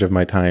percentage of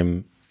my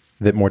time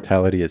that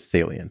mortality is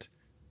salient,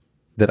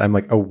 that I'm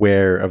like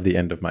aware of the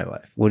end of my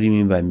life. What do you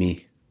mean by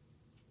me?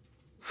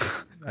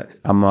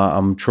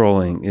 I'm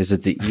trolling. Is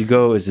it the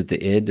ego? Is it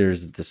the id? Or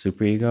is it the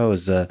superego?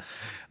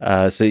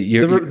 So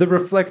you're the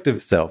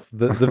reflective self,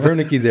 the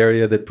Wernicke's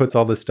area that puts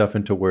all this stuff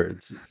into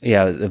words.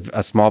 Yeah,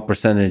 a small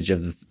percentage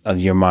of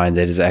your mind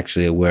that is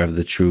actually aware of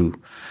the true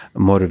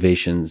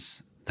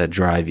motivations that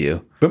drive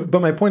you.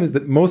 But my point is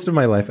that most of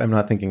my life I'm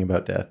not thinking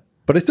about death,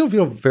 but I still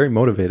feel very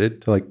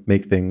motivated to like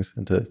make things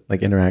and to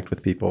like interact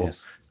with people,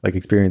 yes, like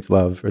experience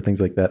love or things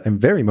like that. I'm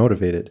very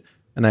motivated,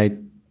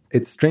 and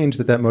it's strange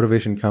that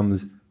motivation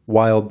comes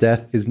while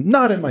death is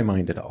not in my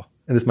mind at all.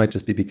 And this might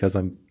just be because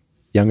I'm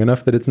young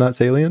enough that it's not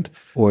salient.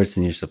 Or it's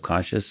in your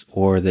subconscious,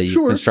 or that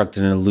you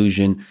constructed an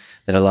illusion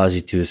that allows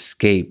you to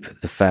escape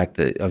the fact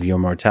of your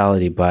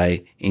mortality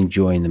by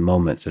enjoying the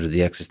moment, sort of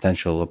the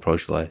existential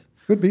approach to life.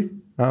 Could be.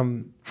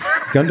 Gun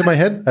to my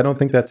head, I don't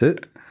think that's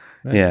it.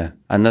 Right? Yeah.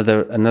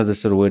 Another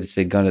sort of way to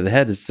say gun to the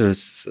head is sort of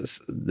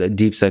the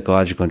deep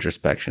psychological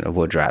introspection of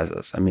what drives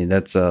us. I mean,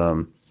 that's...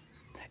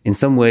 in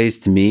some ways,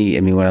 to me,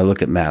 I mean, when I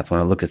look at math, when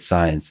I look at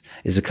science,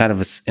 is a kind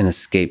of an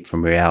escape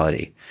from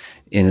reality,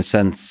 in a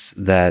sense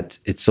that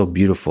it's so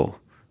beautiful.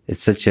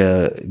 It's such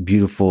a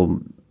beautiful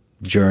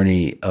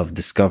journey of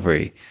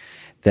discovery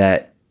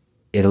that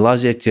it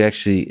allows you to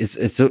actually,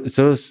 it sort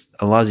of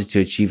allows you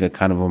to achieve a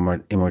kind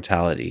of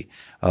immortality,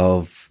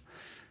 of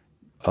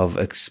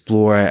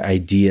explore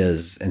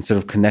ideas and sort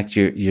of connect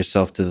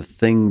yourself to the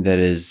thing that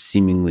is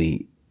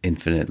seemingly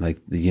infinite, like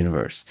the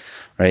universe,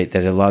 right?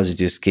 That allows you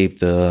to escape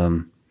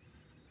the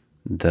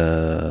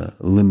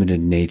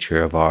limited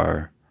nature of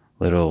our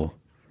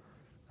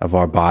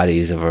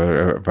bodies, of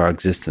our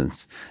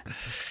existence.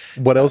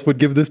 What else would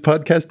give this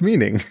podcast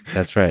meaning?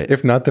 That's right.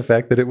 If not the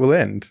fact that it will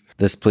end.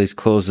 This place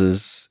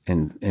closes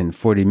in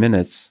 40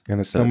 minutes.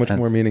 And it's so much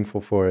more meaningful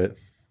for it.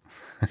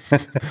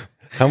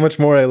 How much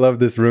more I love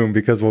this room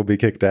because we'll be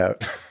kicked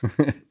out.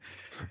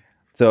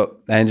 So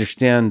I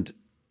understand,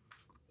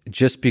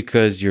 just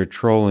because you're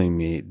trolling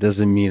me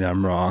doesn't mean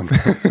I'm wrong.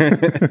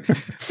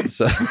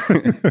 So,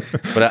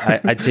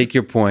 but I take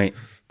your point.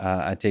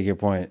 I take your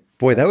point.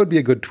 Boy, that would be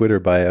a good Twitter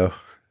bio.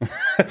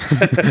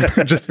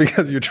 Just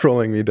because you're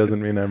trolling me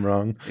doesn't mean I'm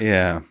wrong.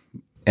 Yeah.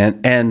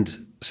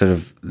 And sort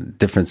of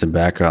difference in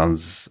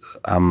backgrounds.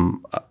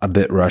 I'm a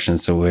bit Russian,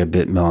 so we're a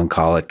bit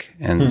melancholic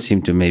and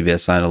seem to maybe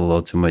assign a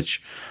little too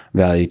much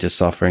value to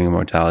suffering and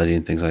mortality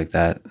and things like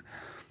that.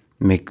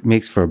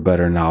 Makes for a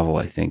better novel,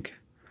 I think.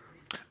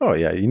 Oh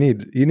yeah, you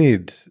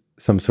need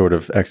some sort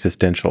of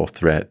existential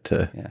threat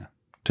to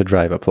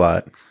drive a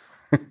plot.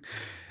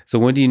 So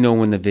when do you know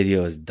when the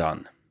video is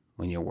done,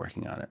 when you're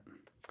working on it?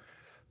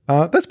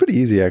 That's pretty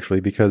easy actually,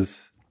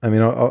 because I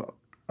mean,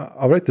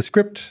 I'll write the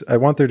script. I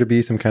want there to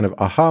be some kind of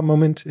aha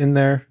moment in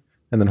there,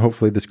 and then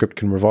hopefully the script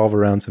can revolve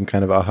around some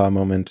kind of aha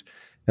moment.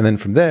 And then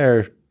from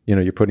there,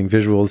 you're putting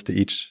visuals to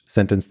each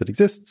sentence that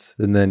exists,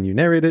 and then you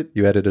narrate it,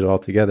 you edit it all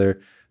together.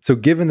 So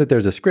given that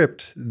there's a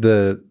script,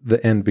 the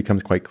end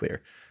becomes quite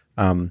clear.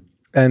 And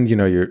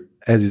you're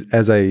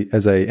as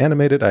I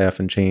animate it, I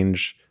often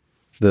change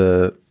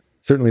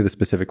certainly the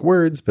specific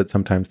words, but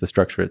sometimes the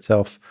structure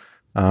itself.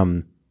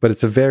 But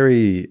it's a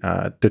very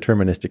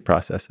deterministic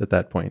process at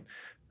that point.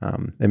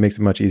 It makes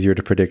it much easier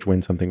to predict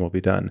when something will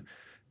be done.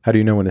 How do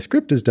you know when a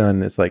script is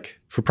done? It's like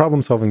for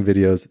problem-solving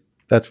videos,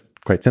 that's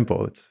quite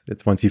simple.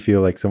 It's once you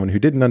feel like someone who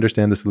didn't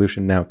understand the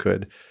solution now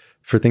could.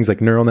 For things like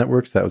neural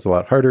networks, that was a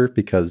lot harder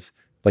because,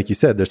 like you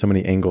said, there's so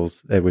many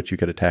angles at which you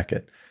could attack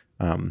it.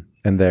 And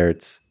there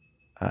it's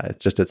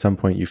just at some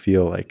point you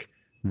feel like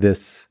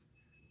this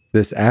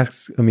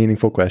asks a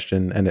meaningful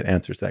question and it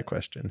answers that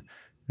question,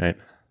 right?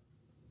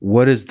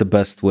 What is the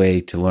best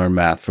way to learn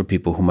math for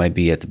people who might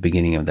be at the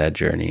beginning of that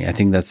journey? I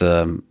think it's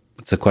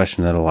a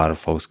question that a lot of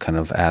folks kind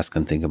of ask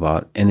and think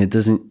about. And it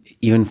doesn't,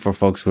 even for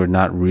folks who are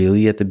not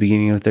really at the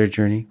beginning of their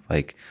journey,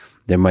 like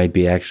there might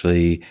be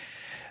actually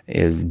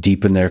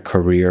deep in their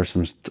career of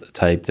some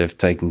type, they've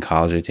taken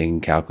college, they've taken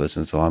calculus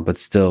and so on, but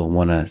still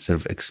want to sort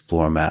of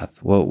explore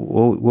math. What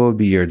would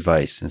be your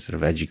advice in sort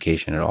of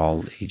education at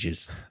all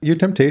ages? Your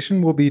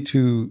temptation will be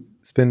to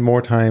spend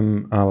more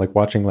time like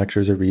watching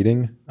lectures or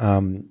reading.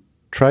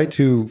 Try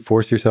to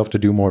force yourself to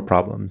do more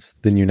problems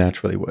than you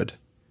naturally would.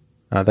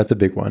 That's a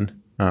big one.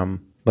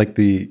 Like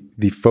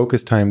the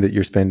focus time that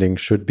you're spending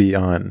should be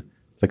on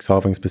like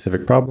solving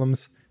specific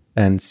problems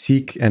and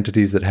seek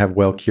entities that have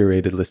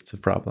well-curated lists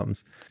of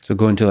problems. So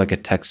go into like a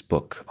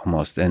textbook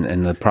almost,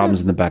 and the problems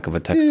in the back of a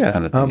textbook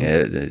kind of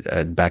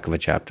thing, back of a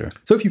chapter.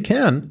 So if you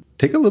can,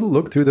 take a little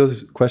look through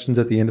those questions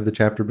at the end of the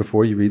chapter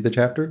before you read the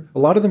chapter. A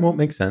lot of them won't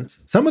make sense.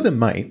 Some of them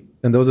might,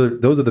 and those are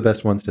the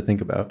best ones to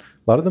think about.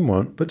 A lot of them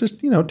won't, but just,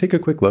 take a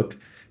quick look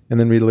and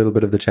then read a little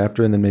bit of the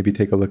chapter and then maybe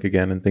take a look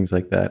again and things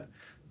like that.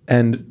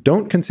 And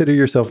don't consider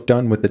yourself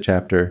done with the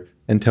chapter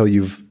until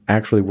you've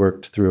actually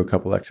worked through a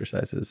couple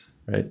exercises,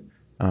 right?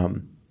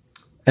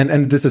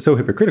 And this is so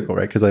hypocritical,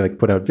 right? Because I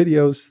put out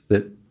videos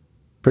that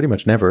pretty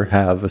much never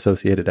have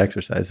associated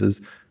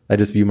exercises. I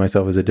just view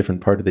myself as a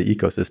different part of the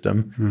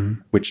ecosystem,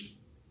 which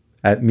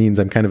means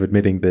I'm kind of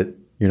admitting that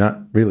you're not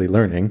really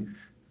learning,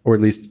 or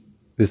at least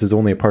this is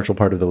only a partial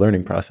part of the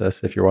learning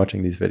process if you're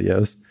watching these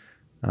videos.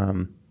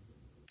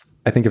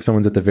 I think if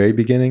someone's at the very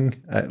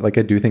beginning, I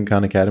do think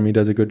Khan Academy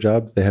does a good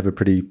job. They have a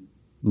pretty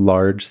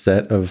large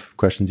set of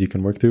questions you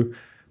can work through.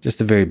 Just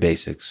the very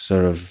basics,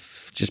 sort of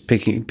just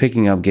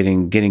picking up,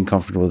 getting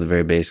comfortable with the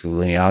very basics of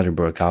linear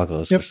algebra,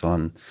 calculus, or so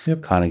on.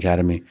 Khan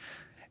Academy.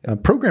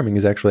 Programming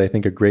is actually, I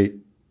think, a great,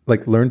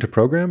 learn to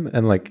program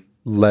and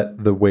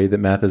let the way that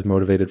math is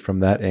motivated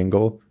from that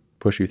angle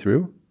push you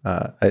through.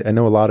 I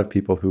know a lot of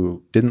people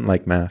who didn't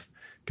like math,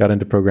 got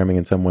into programming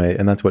in some way,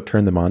 and that's what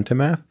turned them on to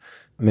math.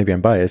 Maybe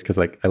I'm biased because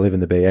I live in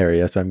the Bay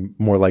Area, so I'm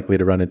more likely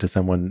to run into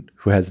someone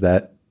who has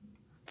that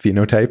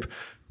phenotype,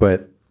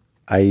 but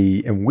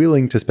I am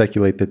willing to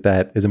speculate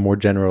that is a more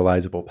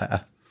generalizable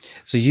path.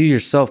 So you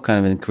yourself, kind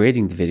of in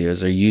creating the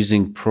videos, are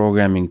using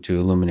programming to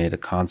illuminate a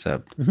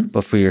concept,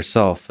 but for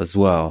yourself as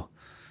well.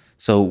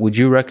 So would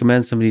you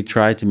recommend somebody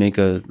try to make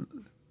a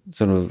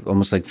sort of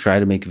almost try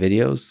to make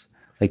videos?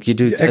 Like you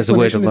do as a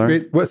way to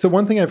learn? Well, so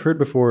one thing I've heard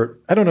before,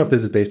 I don't know if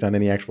this is based on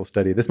any actual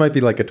study. This might be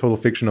a total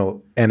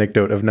fictional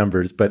anecdote of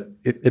numbers, but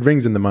it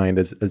rings in the mind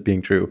as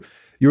being true.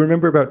 You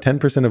remember about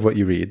 10% of what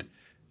you read.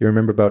 You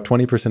remember about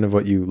 20% of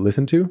what you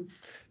listen to.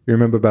 You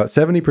remember about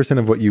 70%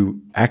 of what you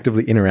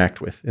actively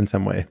interact with in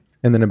some way.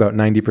 And then about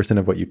 90%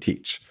 of what you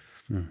teach.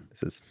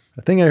 This is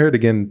a thing I heard.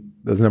 Again,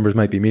 those numbers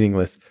might be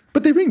meaningless,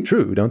 but they ring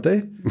true, don't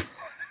they?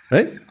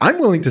 Right? I'm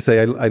willing to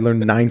say I learn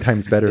 9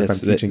 times better if I'm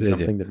teaching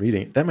something than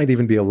reading it. That might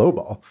even be a low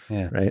ball,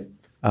 right?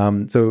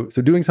 So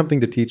doing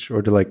something to teach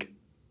or to like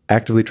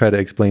actively try to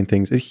explain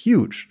things is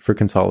huge for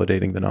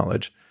consolidating the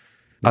knowledge.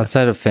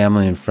 Outside of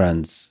family and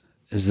friends,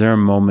 is there a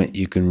moment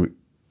you can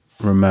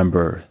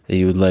remember that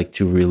you would like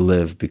to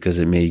relive because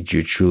it made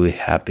you truly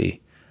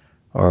happy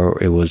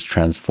or it was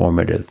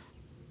transformative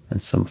in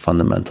some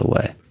fundamental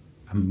way?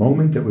 A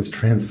moment that was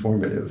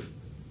transformative.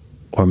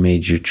 Or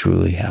made you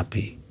truly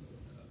happy?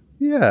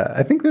 Yeah,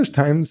 I think there's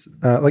times,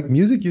 like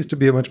music used to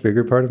be a much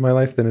bigger part of my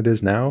life than it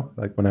is now,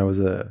 like when I was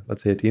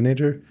let's say a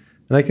teenager.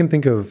 And I can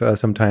think of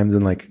some times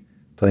in like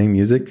playing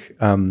music.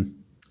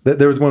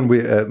 There was one,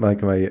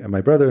 like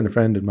my brother and a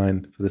friend of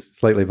mine, so this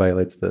slightly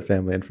violates the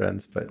family and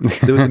friends, but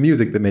it was the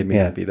music that made me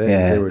happy.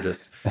 They were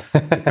just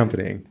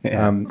accompanying. We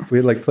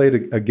had like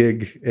played a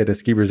gig at a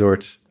ski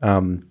resort,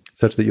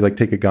 such that you like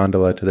take a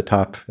gondola to the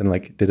top and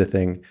like did a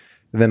thing.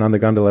 And then on the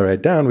gondola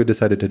ride down, we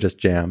decided to just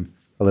jam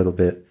a little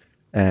bit.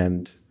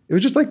 And it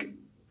was just like,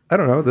 I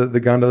don't know, the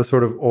gondola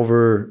sort of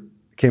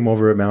came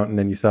over a mountain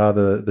and you saw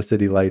the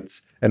city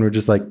lights and we're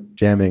just like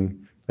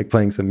jamming, like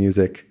playing some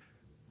music.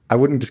 I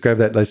wouldn't describe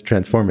that as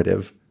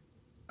transformative.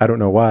 I don't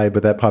know why,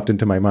 but that popped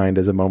into my mind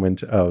as a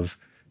moment of,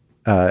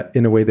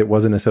 in a way that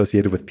wasn't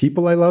associated with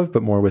people I love,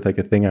 but more with like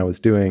a thing I was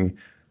doing,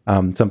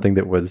 something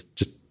that was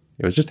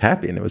just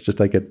happy. And it was just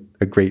like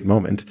a great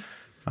moment.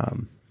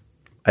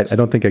 I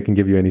don't think I can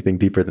give you anything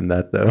deeper than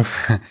that, though.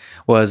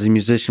 Well, as a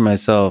musician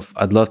myself,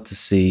 I'd love to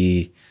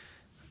see,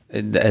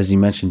 as you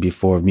mentioned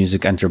before,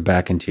 music enter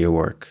back into your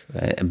work,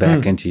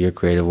 back into your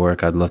creative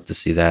work. I'd love to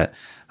see that.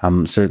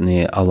 I'm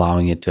certainly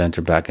allowing it to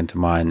enter back into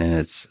mine, and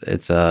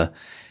it's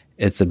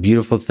a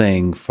beautiful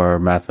thing for a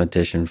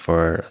mathematician,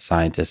 for a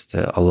scientist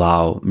to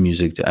allow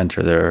music to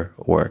enter their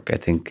work. I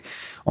think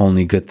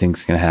only good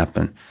things can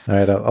happen. All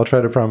right, I'll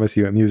try to promise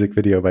you a music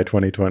video by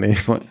 2020.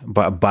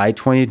 By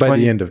 2020? By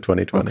the end of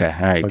 2020. Okay,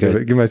 all right,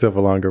 good. Give myself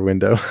a longer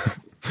window.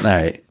 All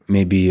right,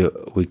 maybe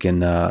we can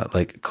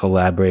like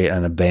collaborate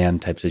on a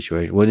band type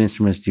situation. What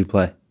instruments do you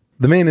play?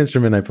 The main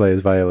instrument I play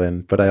is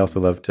violin, but I also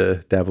love to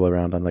dabble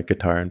around on like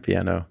guitar and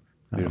piano.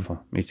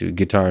 Beautiful. Me too,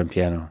 guitar and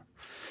piano.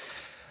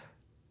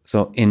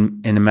 So in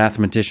A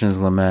Mathematician's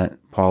Lament,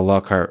 Paul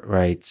Lockhart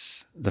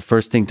writes, "The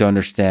first thing to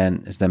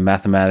understand is that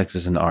mathematics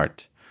is an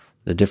art.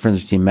 The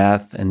difference between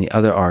math and the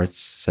other arts,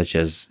 such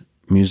as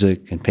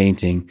music and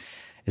painting,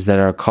 is that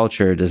our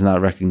culture does not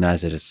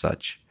recognize it as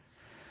such."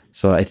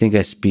 So I think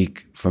I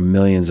speak for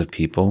millions of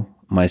people,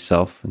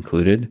 myself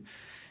included,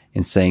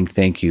 in saying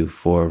thank you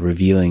for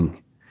revealing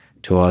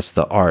to us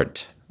the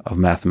art of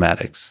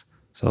mathematics.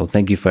 So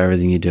thank you for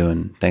everything you do,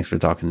 and thanks for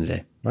talking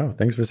today. Wow,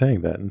 thanks for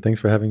saying that, and thanks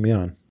for having me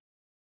on.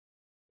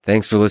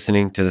 Thanks for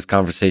listening to this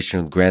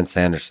conversation with Grant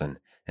Sanderson,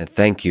 and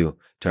thank you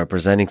to our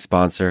presenting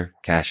sponsor,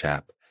 Cash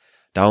App.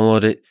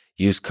 Download it,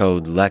 use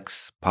code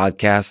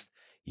LEXPODCAST,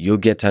 you'll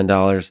get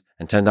 $10,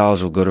 and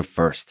 $10 will go to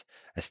FIRST,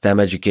 a STEM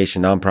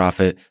education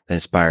nonprofit that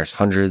inspires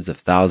hundreds of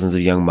thousands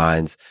of young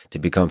minds to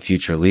become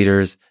future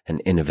leaders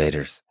and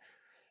innovators.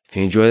 If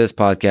you enjoy this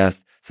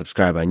podcast,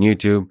 subscribe on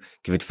YouTube,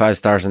 give it 5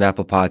 stars on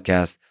Apple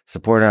Podcasts,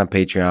 support it on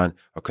Patreon,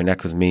 or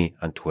connect with me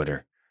on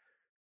Twitter.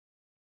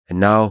 And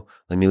now,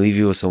 let me leave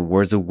you with some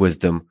words of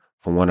wisdom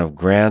from one of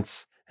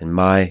Grant's and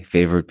my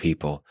favorite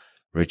people,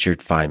 Richard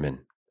Feynman.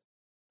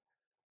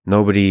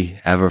 Nobody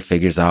ever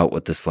figures out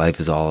what this life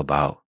is all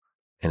about,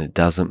 and it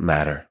doesn't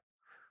matter.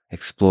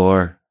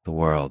 Explore the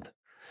world.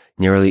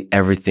 Nearly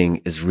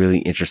everything is really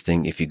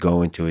interesting if you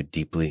go into it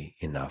deeply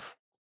enough.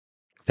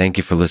 Thank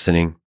you for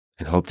listening,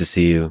 and hope to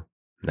see you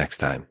next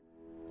time.